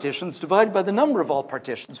all partitions divided by the number of all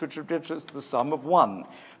partitions, which is the sum of 1.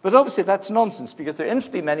 But obviously, that's nonsense, because there are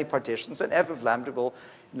infinitely many partitions, and f of lambda will,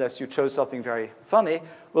 unless you chose something very funny,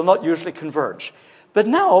 will not usually converge. But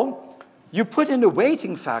now, you put in a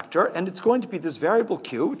weighting factor, and it's going to be this variable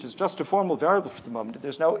q, which is just a formal variable for the moment.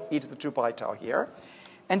 There's no e to the 2 pi tau here.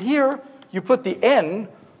 And here, you put the n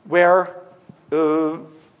where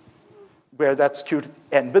that's q to the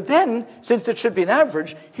n. But then, since it should be an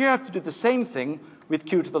average, here I have to do the same thing with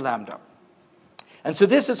q to the lambda. And so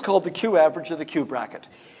this is called the q average of the q bracket.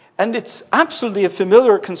 And it's absolutely a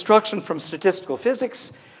familiar construction from statistical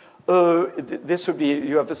physics. This would be,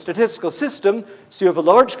 you have a statistical system, so you have a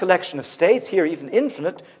large collection of states, here even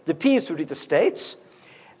infinite. The p's would be the states.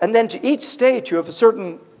 And then to each state, you have a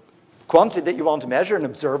certain quantity that you want to measure, an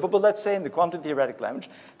observable, let's say, in the quantum theoretic language.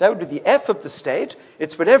 That would be the f of the state.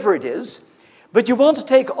 It's whatever it is. But you want to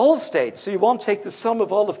take all states, so you want to take the sum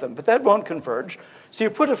of all of them, but that won't converge. So you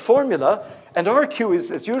put a formula, and RQ is,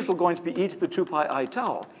 as usual, going to be e to the 2 pi I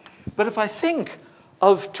tau. But if I think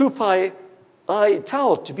of 2 pi I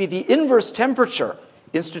tau to be the inverse temperature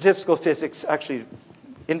in statistical physics, actually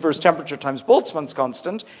inverse temperature times Boltzmann's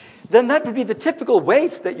constant, then that would be the typical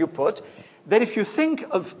weight that you put, that if you think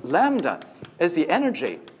of lambda as the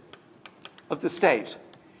energy of the state,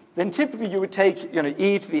 then typically you would take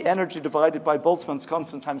e to the energy divided by Boltzmann's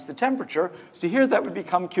constant times the temperature. So here that would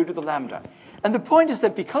become q to the lambda. And the point is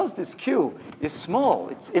that because this q is small,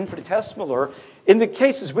 it's infinitesimal, or in the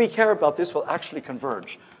cases we care about, this will actually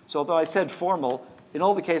converge. So although I said formal, in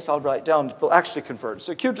all the cases I'll write down, it will actually converge.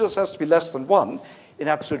 So q just has to be less than 1 in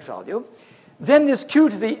absolute value. Then this q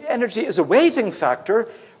to the energy is a weighting factor,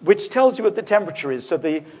 which tells you what the temperature is. So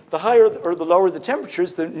the higher or the lower the temperature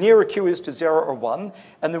is, the nearer q is to 0 or 1,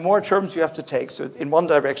 and the more terms you have to take. So in one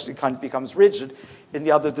direction, it kind of becomes rigid. In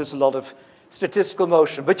the other, there's a lot of statistical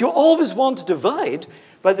motion. But you always want to divide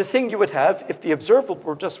by the thing you would have if the observable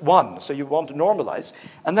were just 1. So you want to normalize.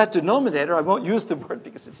 And that denominator, I won't use the word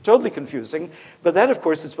because it's totally confusing, but that, of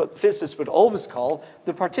course, is what physicists would always call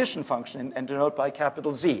the partition function and denote by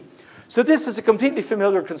capital Z. So this is a completely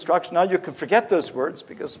familiar construction. Now you can forget those words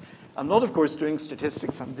because I'm not, of course, doing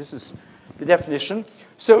statistics. And this is the definition.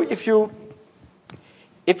 So if you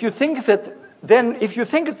think of it, then if you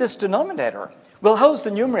think of this denominator, well, how's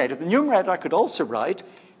the numerator? The numerator I could also write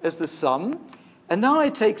as the sum. And now I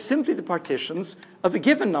take simply the partitions of a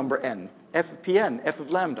given number n, f of Pn, f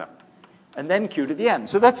of lambda, and then q to the n.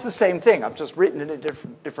 So that's the same thing. I've just written it in a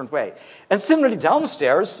different way. And similarly,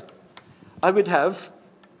 downstairs, I would have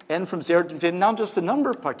n from 0 to infinity, now just the number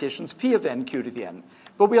of partitions, p of n, q to the n.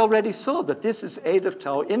 But we already saw that this is 8 of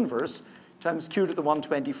tau inverse times q to the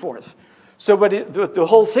 1/24th. So what the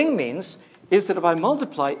whole thing means is that if I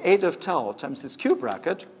multiply 8 of tau times this q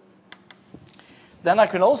bracket, then I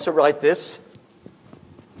can also write this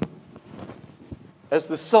as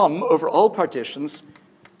the sum over all partitions,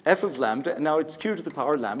 f of lambda, and now it's q to the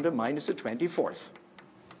power lambda minus a 24th.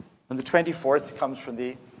 And the 24th comes from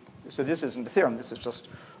the, so this isn't a theorem, this is just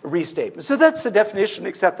a restatement. So that's the definition,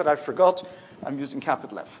 except that I forgot I'm using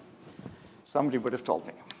capital F. Somebody would have told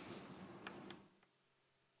me.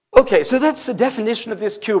 Okay, so that's the definition of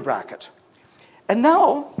this q bracket. And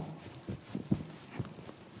now,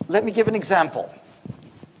 let me give an example.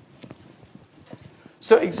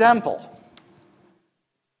 So example.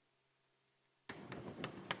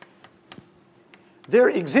 There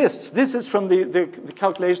exists, this is from the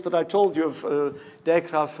calculation that I told you of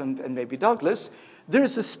Degraf and maybe Douglas. There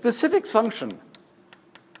is a specific function.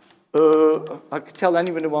 I could tell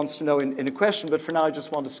anyone who wants to know in a question, but for now I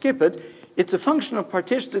just want to skip it. It's a function of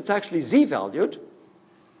partitions. It's actually z-valued.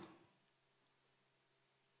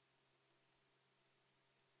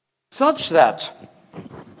 Such that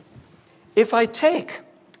if I take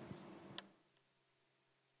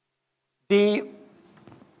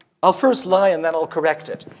I'll first lie and then I'll correct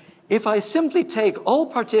it. If I simply take all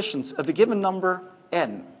partitions of a given number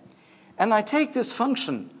n, and I take this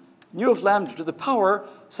function, nu of lambda to the power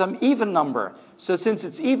some even number. So since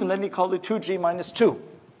it's even, let me call it 2g minus 2,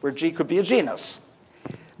 where g could be a genus.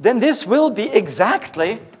 Then this will be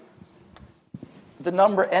exactly the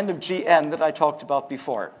number n of gn that I talked about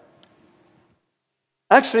before.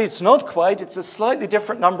 Actually, it's not quite. It's a slightly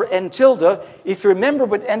different number, n tilde. If you remember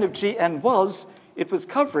what n of gn was, it was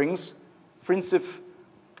coverings. For instance,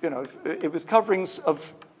 it was coverings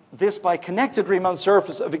of this by connected Riemann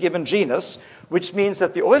surface of a given genus, which means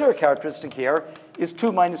that the Euler characteristic here is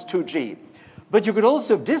 2 minus 2G. But you could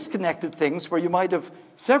also have disconnected things where you might have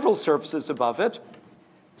several surfaces above it.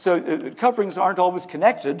 So coverings aren't always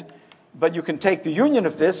connected, but you can take the union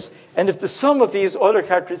of this, and if the sum of these Euler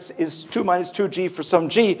characteristics is 2 minus 2G for some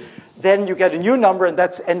G, then you get a new number, and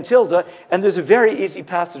that's n tilde, and there's a very easy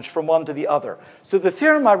passage from one to the other. So the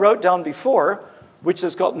theorem I wrote down before, which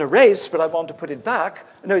has gotten erased, but I want to put it back.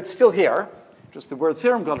 No, it's still here. Just the word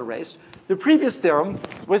theorem got erased. The previous theorem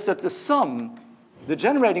was that the sum, the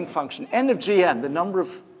generating function, n of gn, the number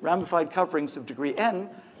of ramified coverings of degree n,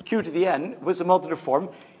 q to the n, was a modular form.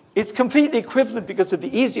 It's completely equivalent because of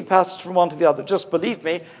the easy passage from one to the other. Just believe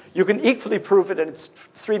me, you can equally prove it, and it's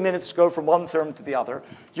 3 minutes to go from one theorem to the other.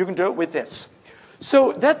 You can do it with this.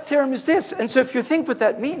 So that theorem is this. And so if you think what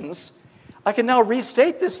that means, I can now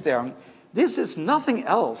restate this theorem. This is nothing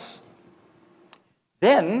else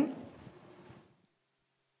than,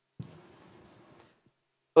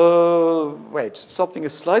 wait, something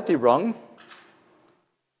is slightly wrong.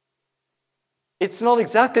 It's not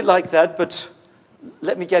exactly like that, but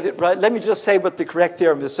let me get it right. Let me just say what the correct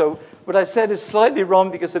theorem is. So what I said is slightly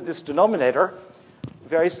wrong because of this denominator,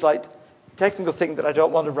 very slight technical thing that I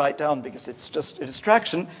don't want to write down because it's just a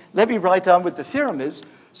distraction. Let me write down what the theorem is.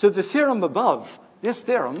 So the theorem above, this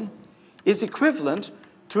theorem, is equivalent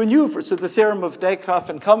to a new, so the theorem of Descartes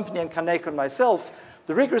and company and Kaneko and myself,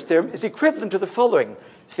 the rigorous theorem is equivalent to the following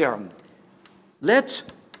theorem. Let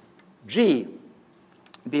G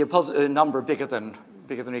be a number bigger than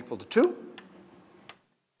or equal to 2.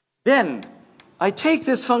 Then I take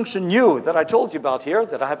this function nu that I told you about here,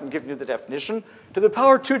 that I haven't given you the definition, to the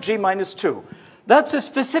power 2g minus 2. That's a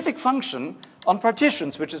specific function on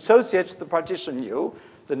partitions, which associates the partition nu,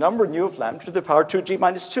 the number nu of lambda, to the power 2g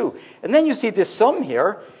minus 2. And then you see this sum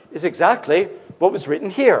here is exactly what was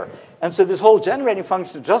written here. And so this whole generating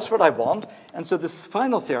function is just what I want. And so this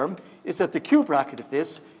final theorem is that the Q bracket of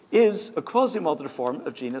this is a quasi-modular form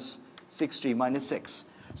of genus 6g minus 6.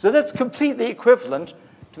 So that's completely equivalent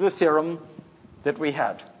to the theorem that we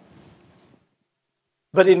had.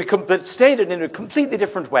 But stated in a completely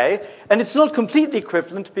different way. And it's not completely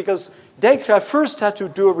equivalent because Descartes first had to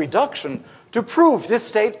do a reduction to prove this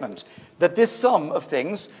statement, that this sum of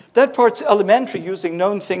things, that part's elementary using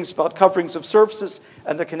known things about coverings of surfaces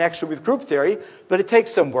and the connection with group theory, but it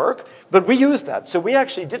takes some work. But we used that. So we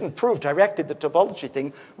actually didn't prove directly the topology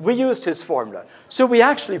thing. We used his formula. So we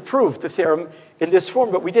actually proved the theorem in this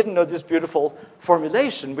form, but we didn't know this beautiful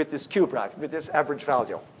formulation with this Q bracket, with this average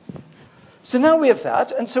value. So now we have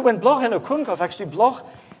that. And so when Bloch and Okunkov, actually Bloch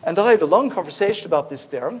and I had a long conversation about this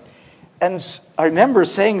theorem, and I remember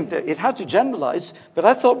saying that it had to generalize, but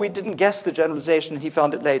I thought we didn't guess the generalization, and he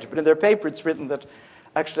found it later. But in their paper, it's written that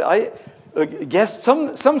actually I guessed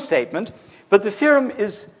some statement, but the theorem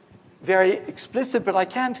is very explicit, but I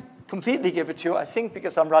can't completely give it to you, I think,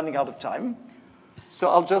 because I'm running out of time. So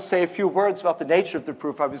I'll just say a few words about the nature of the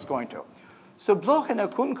proof I was going to. So Bloch and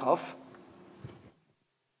Okunkov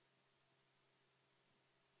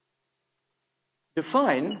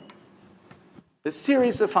define a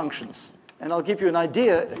series of functions. And I'll give you an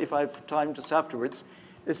idea, if I have time just afterwards.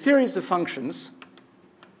 A series of functions,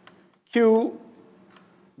 Q,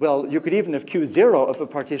 well, you could even have Q0 of a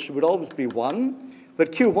partition would always be 1,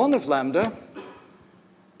 but Q1 of lambda,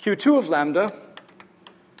 Q2 of lambda,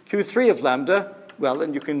 Q3 of lambda, well,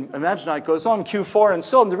 and you can imagine how it goes on, Q4 and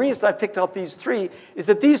so on. The reason I picked out these three is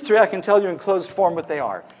that these three I can tell you in closed form what they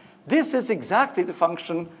are. This is exactly the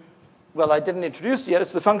function, well, I didn't introduce it yet,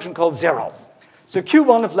 it's the function called 0. So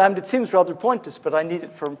Q1 of lambda, it seems rather pointless, but I need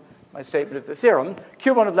it for my statement of the theorem.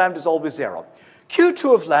 Q1 of lambda is always 0.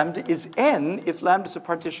 Q2 of lambda is n if lambda is a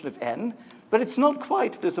partition of n, but it's not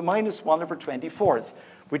quite. There's a minus 1 over 24th,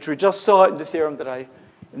 which we just saw in the theorem that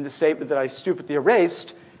in the statement that I stupidly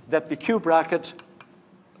erased, that the Q bracket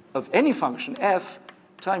of any function f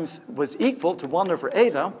times was equal to 1 over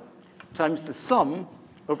eta times the sum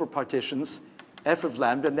over partitions f of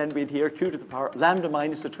lambda, and then we'd hear q to the power lambda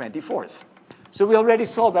minus the 24th. So we already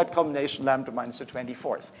saw that combination lambda minus the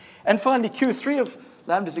 24th. And finally, Q3 of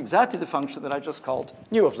lambda is exactly the function that I just called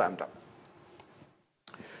nu of lambda.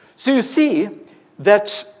 So you see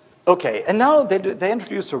that, okay, and now they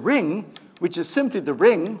introduce a ring, which is simply the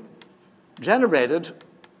ring generated,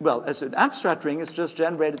 well, as an abstract ring, it's just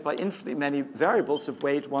generated by infinitely many variables of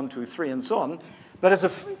weight 1, 2, 3, and so on.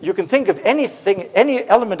 But you can think of anything, any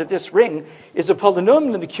element of this ring is a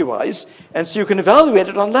polynomial in the Qi's, and so you can evaluate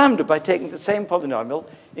it on lambda by taking the same polynomial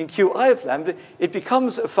in Qi of lambda. It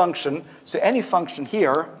becomes a function, so any function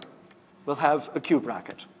here will have a Q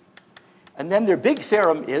bracket. And then their big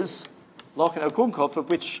theorem is Lochen-Akumkov, of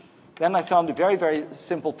which then I found a very, very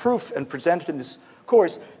simple proof and presented in this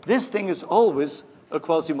course. This thing is always a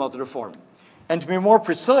quasi-modular form. And to be more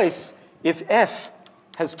precise, if F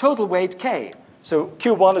has total weight K, so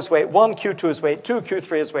Q1 is weight 1, Q2 is weight 2,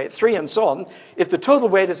 Q3 is weight 3, and so on, if the total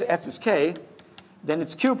weight of F is K, then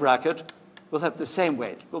its Q bracket will have the same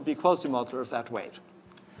weight, will be quasi-modular of that weight.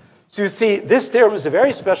 So you see, this theorem is a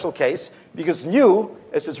very special case because nu,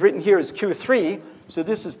 as it's written here, is Q3, so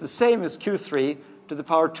this is the same as Q3 to the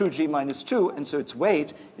power 2g minus 2, and so its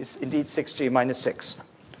weight is indeed 6g minus 6.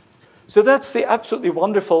 So that's the absolutely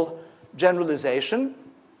wonderful generalization.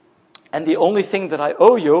 And the only thing that I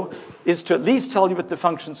owe you is to at least tell you what the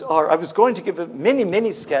functions are. I was going to give a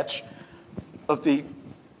mini sketch of the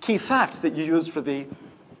key fact that you use for the...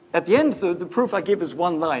 At the end, the proof I give is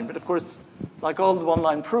one line. But of course, like all the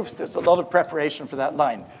one-line proofs, there's a lot of preparation for that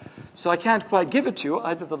line. So I can't quite give it to you,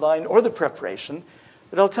 either the line or the preparation.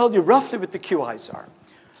 But I'll tell you roughly what the QIs are.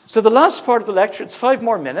 So the last part of the lecture, it's 5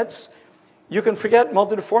 more minutes. You can forget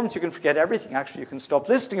modular forms. You can forget everything, actually. You can stop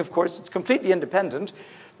listing, of course. It's completely independent.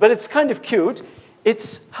 But it's kind of cute.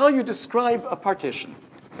 It's how you describe a partition.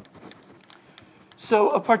 So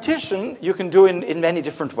a partition you can do in many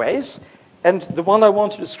different ways. And the one I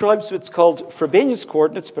want to describe, so it's called Frobenius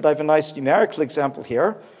coordinates, but I have a nice numerical example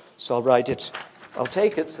here. So I'll write it. I'll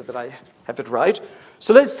take it so that I have it right.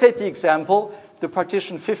 So let's take the example. The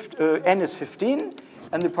partition n is 15.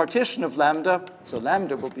 And the partition of lambda, so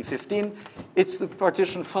lambda will be 15. It's the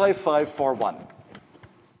partition 5, 5, 4, 1.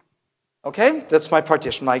 Okay, that's my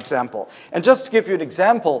partition, my example. And just to give you an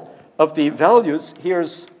example of the values,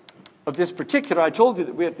 here's of this particular, I told you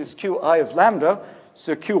that we have this Qi of lambda,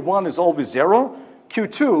 so Q1 is always 0.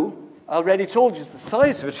 Q2, I already told you, is the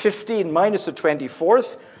size of it, 15 minus a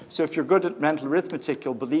 24th. So if you're good at mental arithmetic,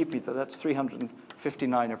 you'll believe me that that's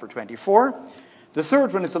 359 over 24. The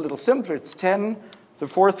third one is a little simpler, it's 10. The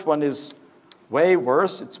fourth one is way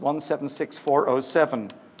worse, it's 176407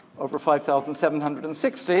 over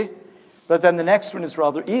 5,760. But then the next one is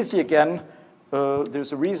rather easy again.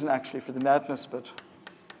 There's a reason, actually, for the madness, but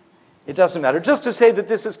it doesn't matter. Just to say that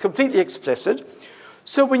this is completely explicit.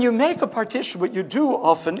 So when you make a partition, what you do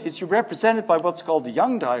often is you represent it by what's called the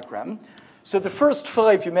Young diagram. So the first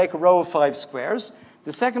 5, you make a row of 5 squares.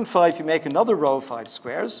 The second 5, you make another row of 5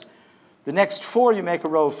 squares. The next 4, you make a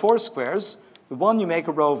row of 4 squares. The 1, you make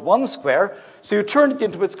a row of 1 square. So you turn it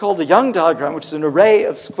into what's called the Young diagram, which is an array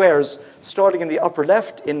of squares starting in the upper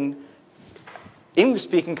left in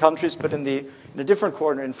English-speaking countries, but in a different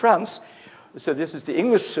corner in France. So this is the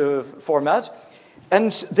English format.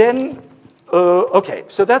 And then, okay,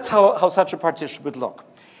 so that's how such a partition would look.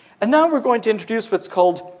 And now we're going to introduce what's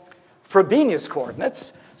called Frobenius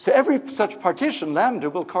coordinates. So every such partition, lambda,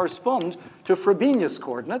 will correspond to Frobenius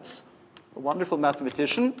coordinates. A wonderful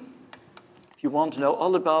mathematician. If you want to know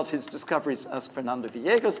all about his discoveries, ask Fernando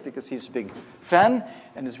Villegas, because he's a big fan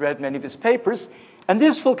and has read many of his papers. And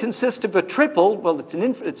this will consist of a triple. Well, it's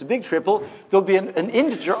a big triple. There'll be an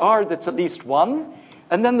integer r that's at least 1.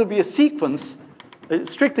 And then there'll be a sequence, a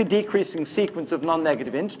strictly decreasing sequence of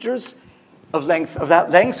non-negative integers of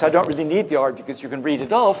that length. So I don't really need the r because you can read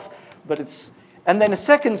it off. But it's, and then a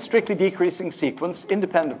second strictly decreasing sequence,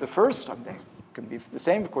 independent of the first. They can be the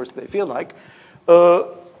same, of course, if they feel like.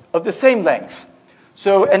 Of the same length.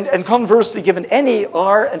 So, and conversely, given any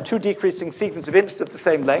r and 2 decreasing sequence of integers of the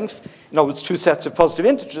same length, in other words, 2 sets of positive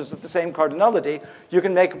integers of the same cardinality, you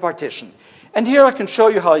can make a partition. And here I can show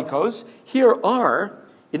you how it goes. Here r,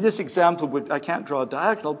 in this example, I can't draw a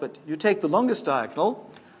diagonal, but you take the longest diagonal.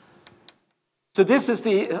 So this is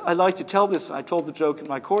I like to tell this, I told the joke in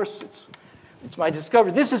my course, it's my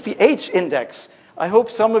discovery. This is the H index. I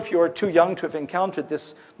hope some of you are too young to have encountered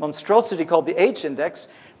this monstrosity called the H index.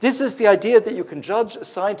 This is the idea that you can judge a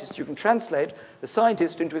scientist, you can translate a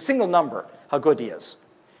scientist into a single number, how good he is,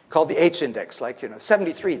 called the H index, like,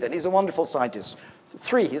 73, then he's a wonderful scientist.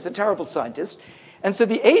 3, he's a terrible scientist. And so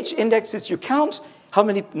the H index is you count how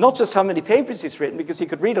many, not just how many papers he's written, because he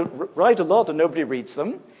could write a lot and nobody reads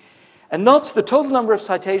them, and not the total number of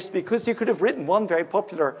citations, because you could have written one very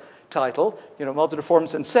popular title, Modular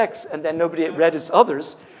Forms and Sex, and then nobody read his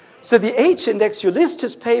others. So the H index, you list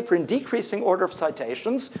his paper in decreasing order of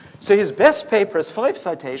citations. So his best paper has 5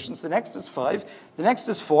 citations, the next is 5, the next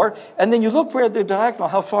is 4, and then you look where the diagonal,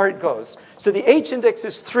 how far it goes. So the H index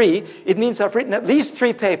is 3. It means I've written at least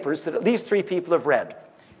 3 papers that at least 3 people have read.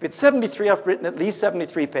 If it's 73, I've written at least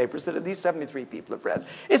 73 papers that at least 73 people have read.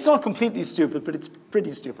 It's not completely stupid, but it's pretty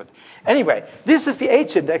stupid. Anyway, this is the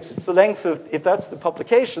H index. It's the length of, if that's the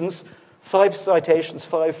publications, 5 citations,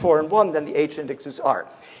 5, 4, and 1, then the H index is R.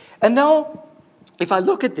 And now, if I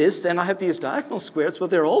look at this, then I have these diagonal squares. Well,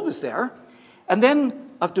 they're always there. And then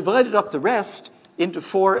I've divided up the rest into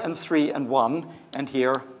 4 and 3 and 1, and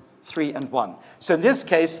here 3 and 1. So in this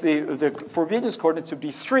case, the Frobenius coordinates would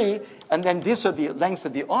be 3, and then these are the lengths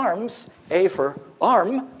of the arms, A for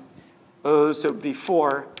arm, so it would be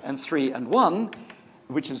 4 and 3 and 1,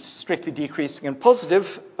 which is strictly decreasing and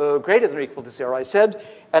positive, greater than or equal to 0, I said.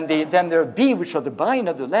 And then there are B, which are the bind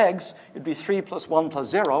of the legs. It would be 3 plus 1 plus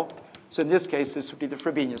 0. So in this case, this would be the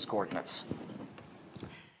Frobenius coordinates.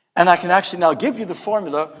 And I can actually now give you the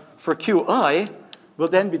formula for Qi will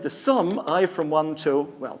then be the sum I from 1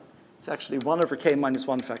 to, well, it's actually 1 over k minus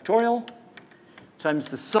 1 factorial times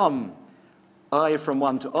the sum I from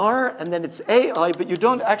 1 to r, and then it's ai, but you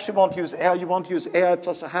don't actually want to use ai, you want to use ai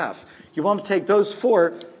plus a half. You want to take those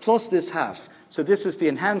 4 plus this half. So this is the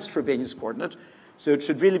enhanced Frobenius coordinate. So it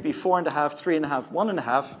should really be 4.5, 3.5,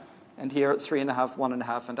 1.5, and here 3.5,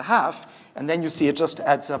 1.5, and a half. And then you see it just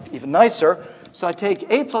adds up even nicer. So I take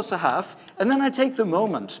a plus a half, and then I take the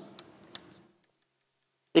moment.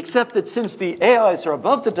 Except that since the ai's are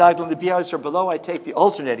above the diagonal and the bi's are below, I take the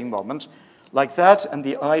alternating moment like that, and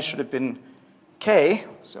the I should have been k,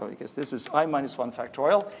 so I guess this is I minus 1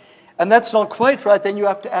 factorial. And that's not quite right, then you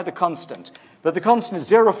have to add a constant. But the constant is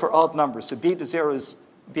 0 for odd numbers, so beta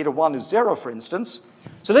 1 is 0, for instance.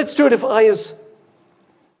 So let's do it if I is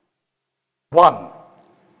 1.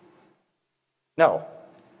 No.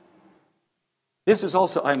 This is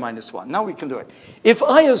also I minus 1. Now we can do it. If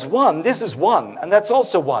I is 1, this is 1, and that's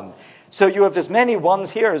also 1. So you have as many 1s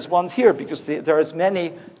here as 1s here, because there are as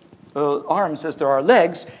many arms as there are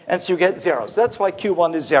legs, and so you get 0. So that's why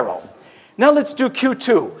Q1 is 0. Now let's do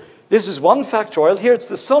Q2. This is 1 factorial. Here it's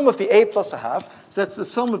the sum of the a plus a half. So that's the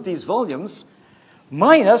sum of these volumes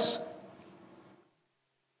minus,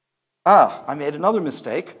 I made another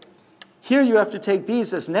mistake. Here you have to take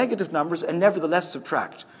these as negative numbers and nevertheless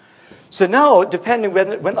subtract. So now, depending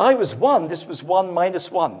when I was 1, this was 1 minus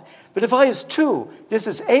 1. But if I is 2, this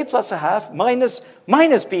is a plus a half minus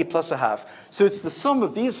b plus a half. So it's the sum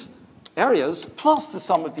of these areas plus the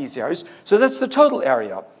sum of these areas. So that's the total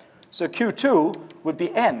area. So Q2 would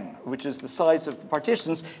be n, which is the size of the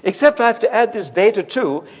partitions, except I have to add this beta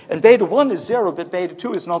 2. And beta 1 is 0, but beta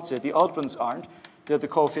 2 is not 0. The odd ones aren't. They're the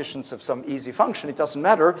coefficients of some easy function. It doesn't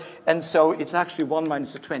matter. And so it's actually 1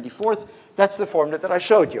 minus the 24th. That's the formula that I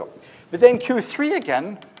showed you. But then Q3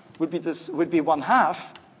 again would be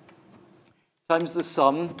 1/2 times the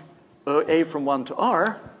sum a from 1 to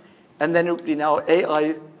r. And then it would be now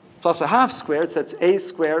ai plus a half squared. So that's a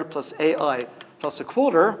squared plus ai plus a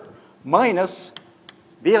quarter minus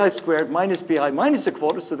bi squared minus bi minus a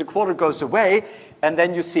quarter. So the quarter goes away. And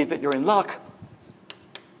then you see that you're in luck,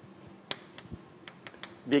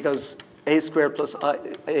 because a squared plus I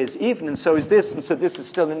is even, and so is this, and so this is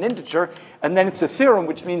still an integer. And then it's a theorem,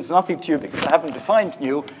 which means nothing to you because I haven't defined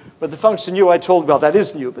nu. But the function nu I told, well, that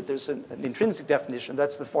is nu, but there's an intrinsic definition.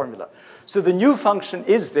 That's the formula. So the nu function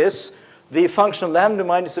is this. The function lambda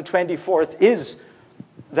minus the 24th is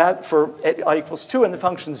that for I equals 2, and the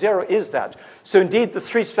function 0 is that. So indeed, the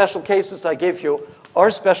 3 special cases I gave you are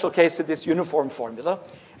special case of this uniform formula.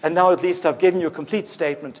 And now at least I've given you a complete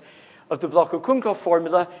statement of the Bloch-Kunkov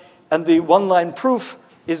formula, and the one-line proof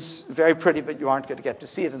is very pretty, but you aren't going to get to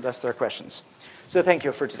see it unless there are questions. So thank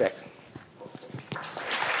you for today.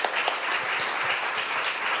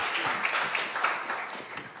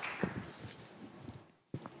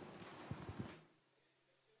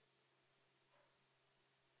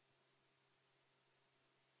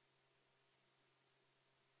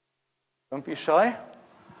 Don't be shy.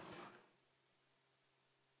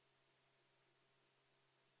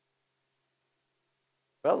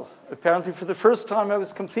 Well, apparently for the first time I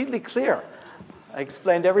was completely clear. I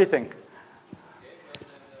explained everything.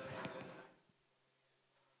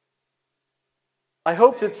 I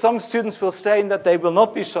hope that some students will stay and that they will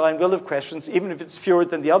not be shy and will have questions, even if it's fewer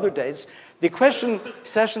than the other days. The question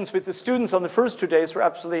sessions with the students on the first 2 days were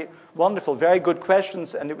absolutely wonderful, very good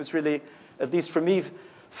questions, and it was really, at least for me,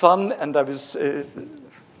 fun, and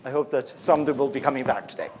I hope that some of them will be coming back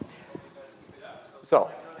today.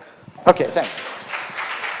 So, okay, thanks.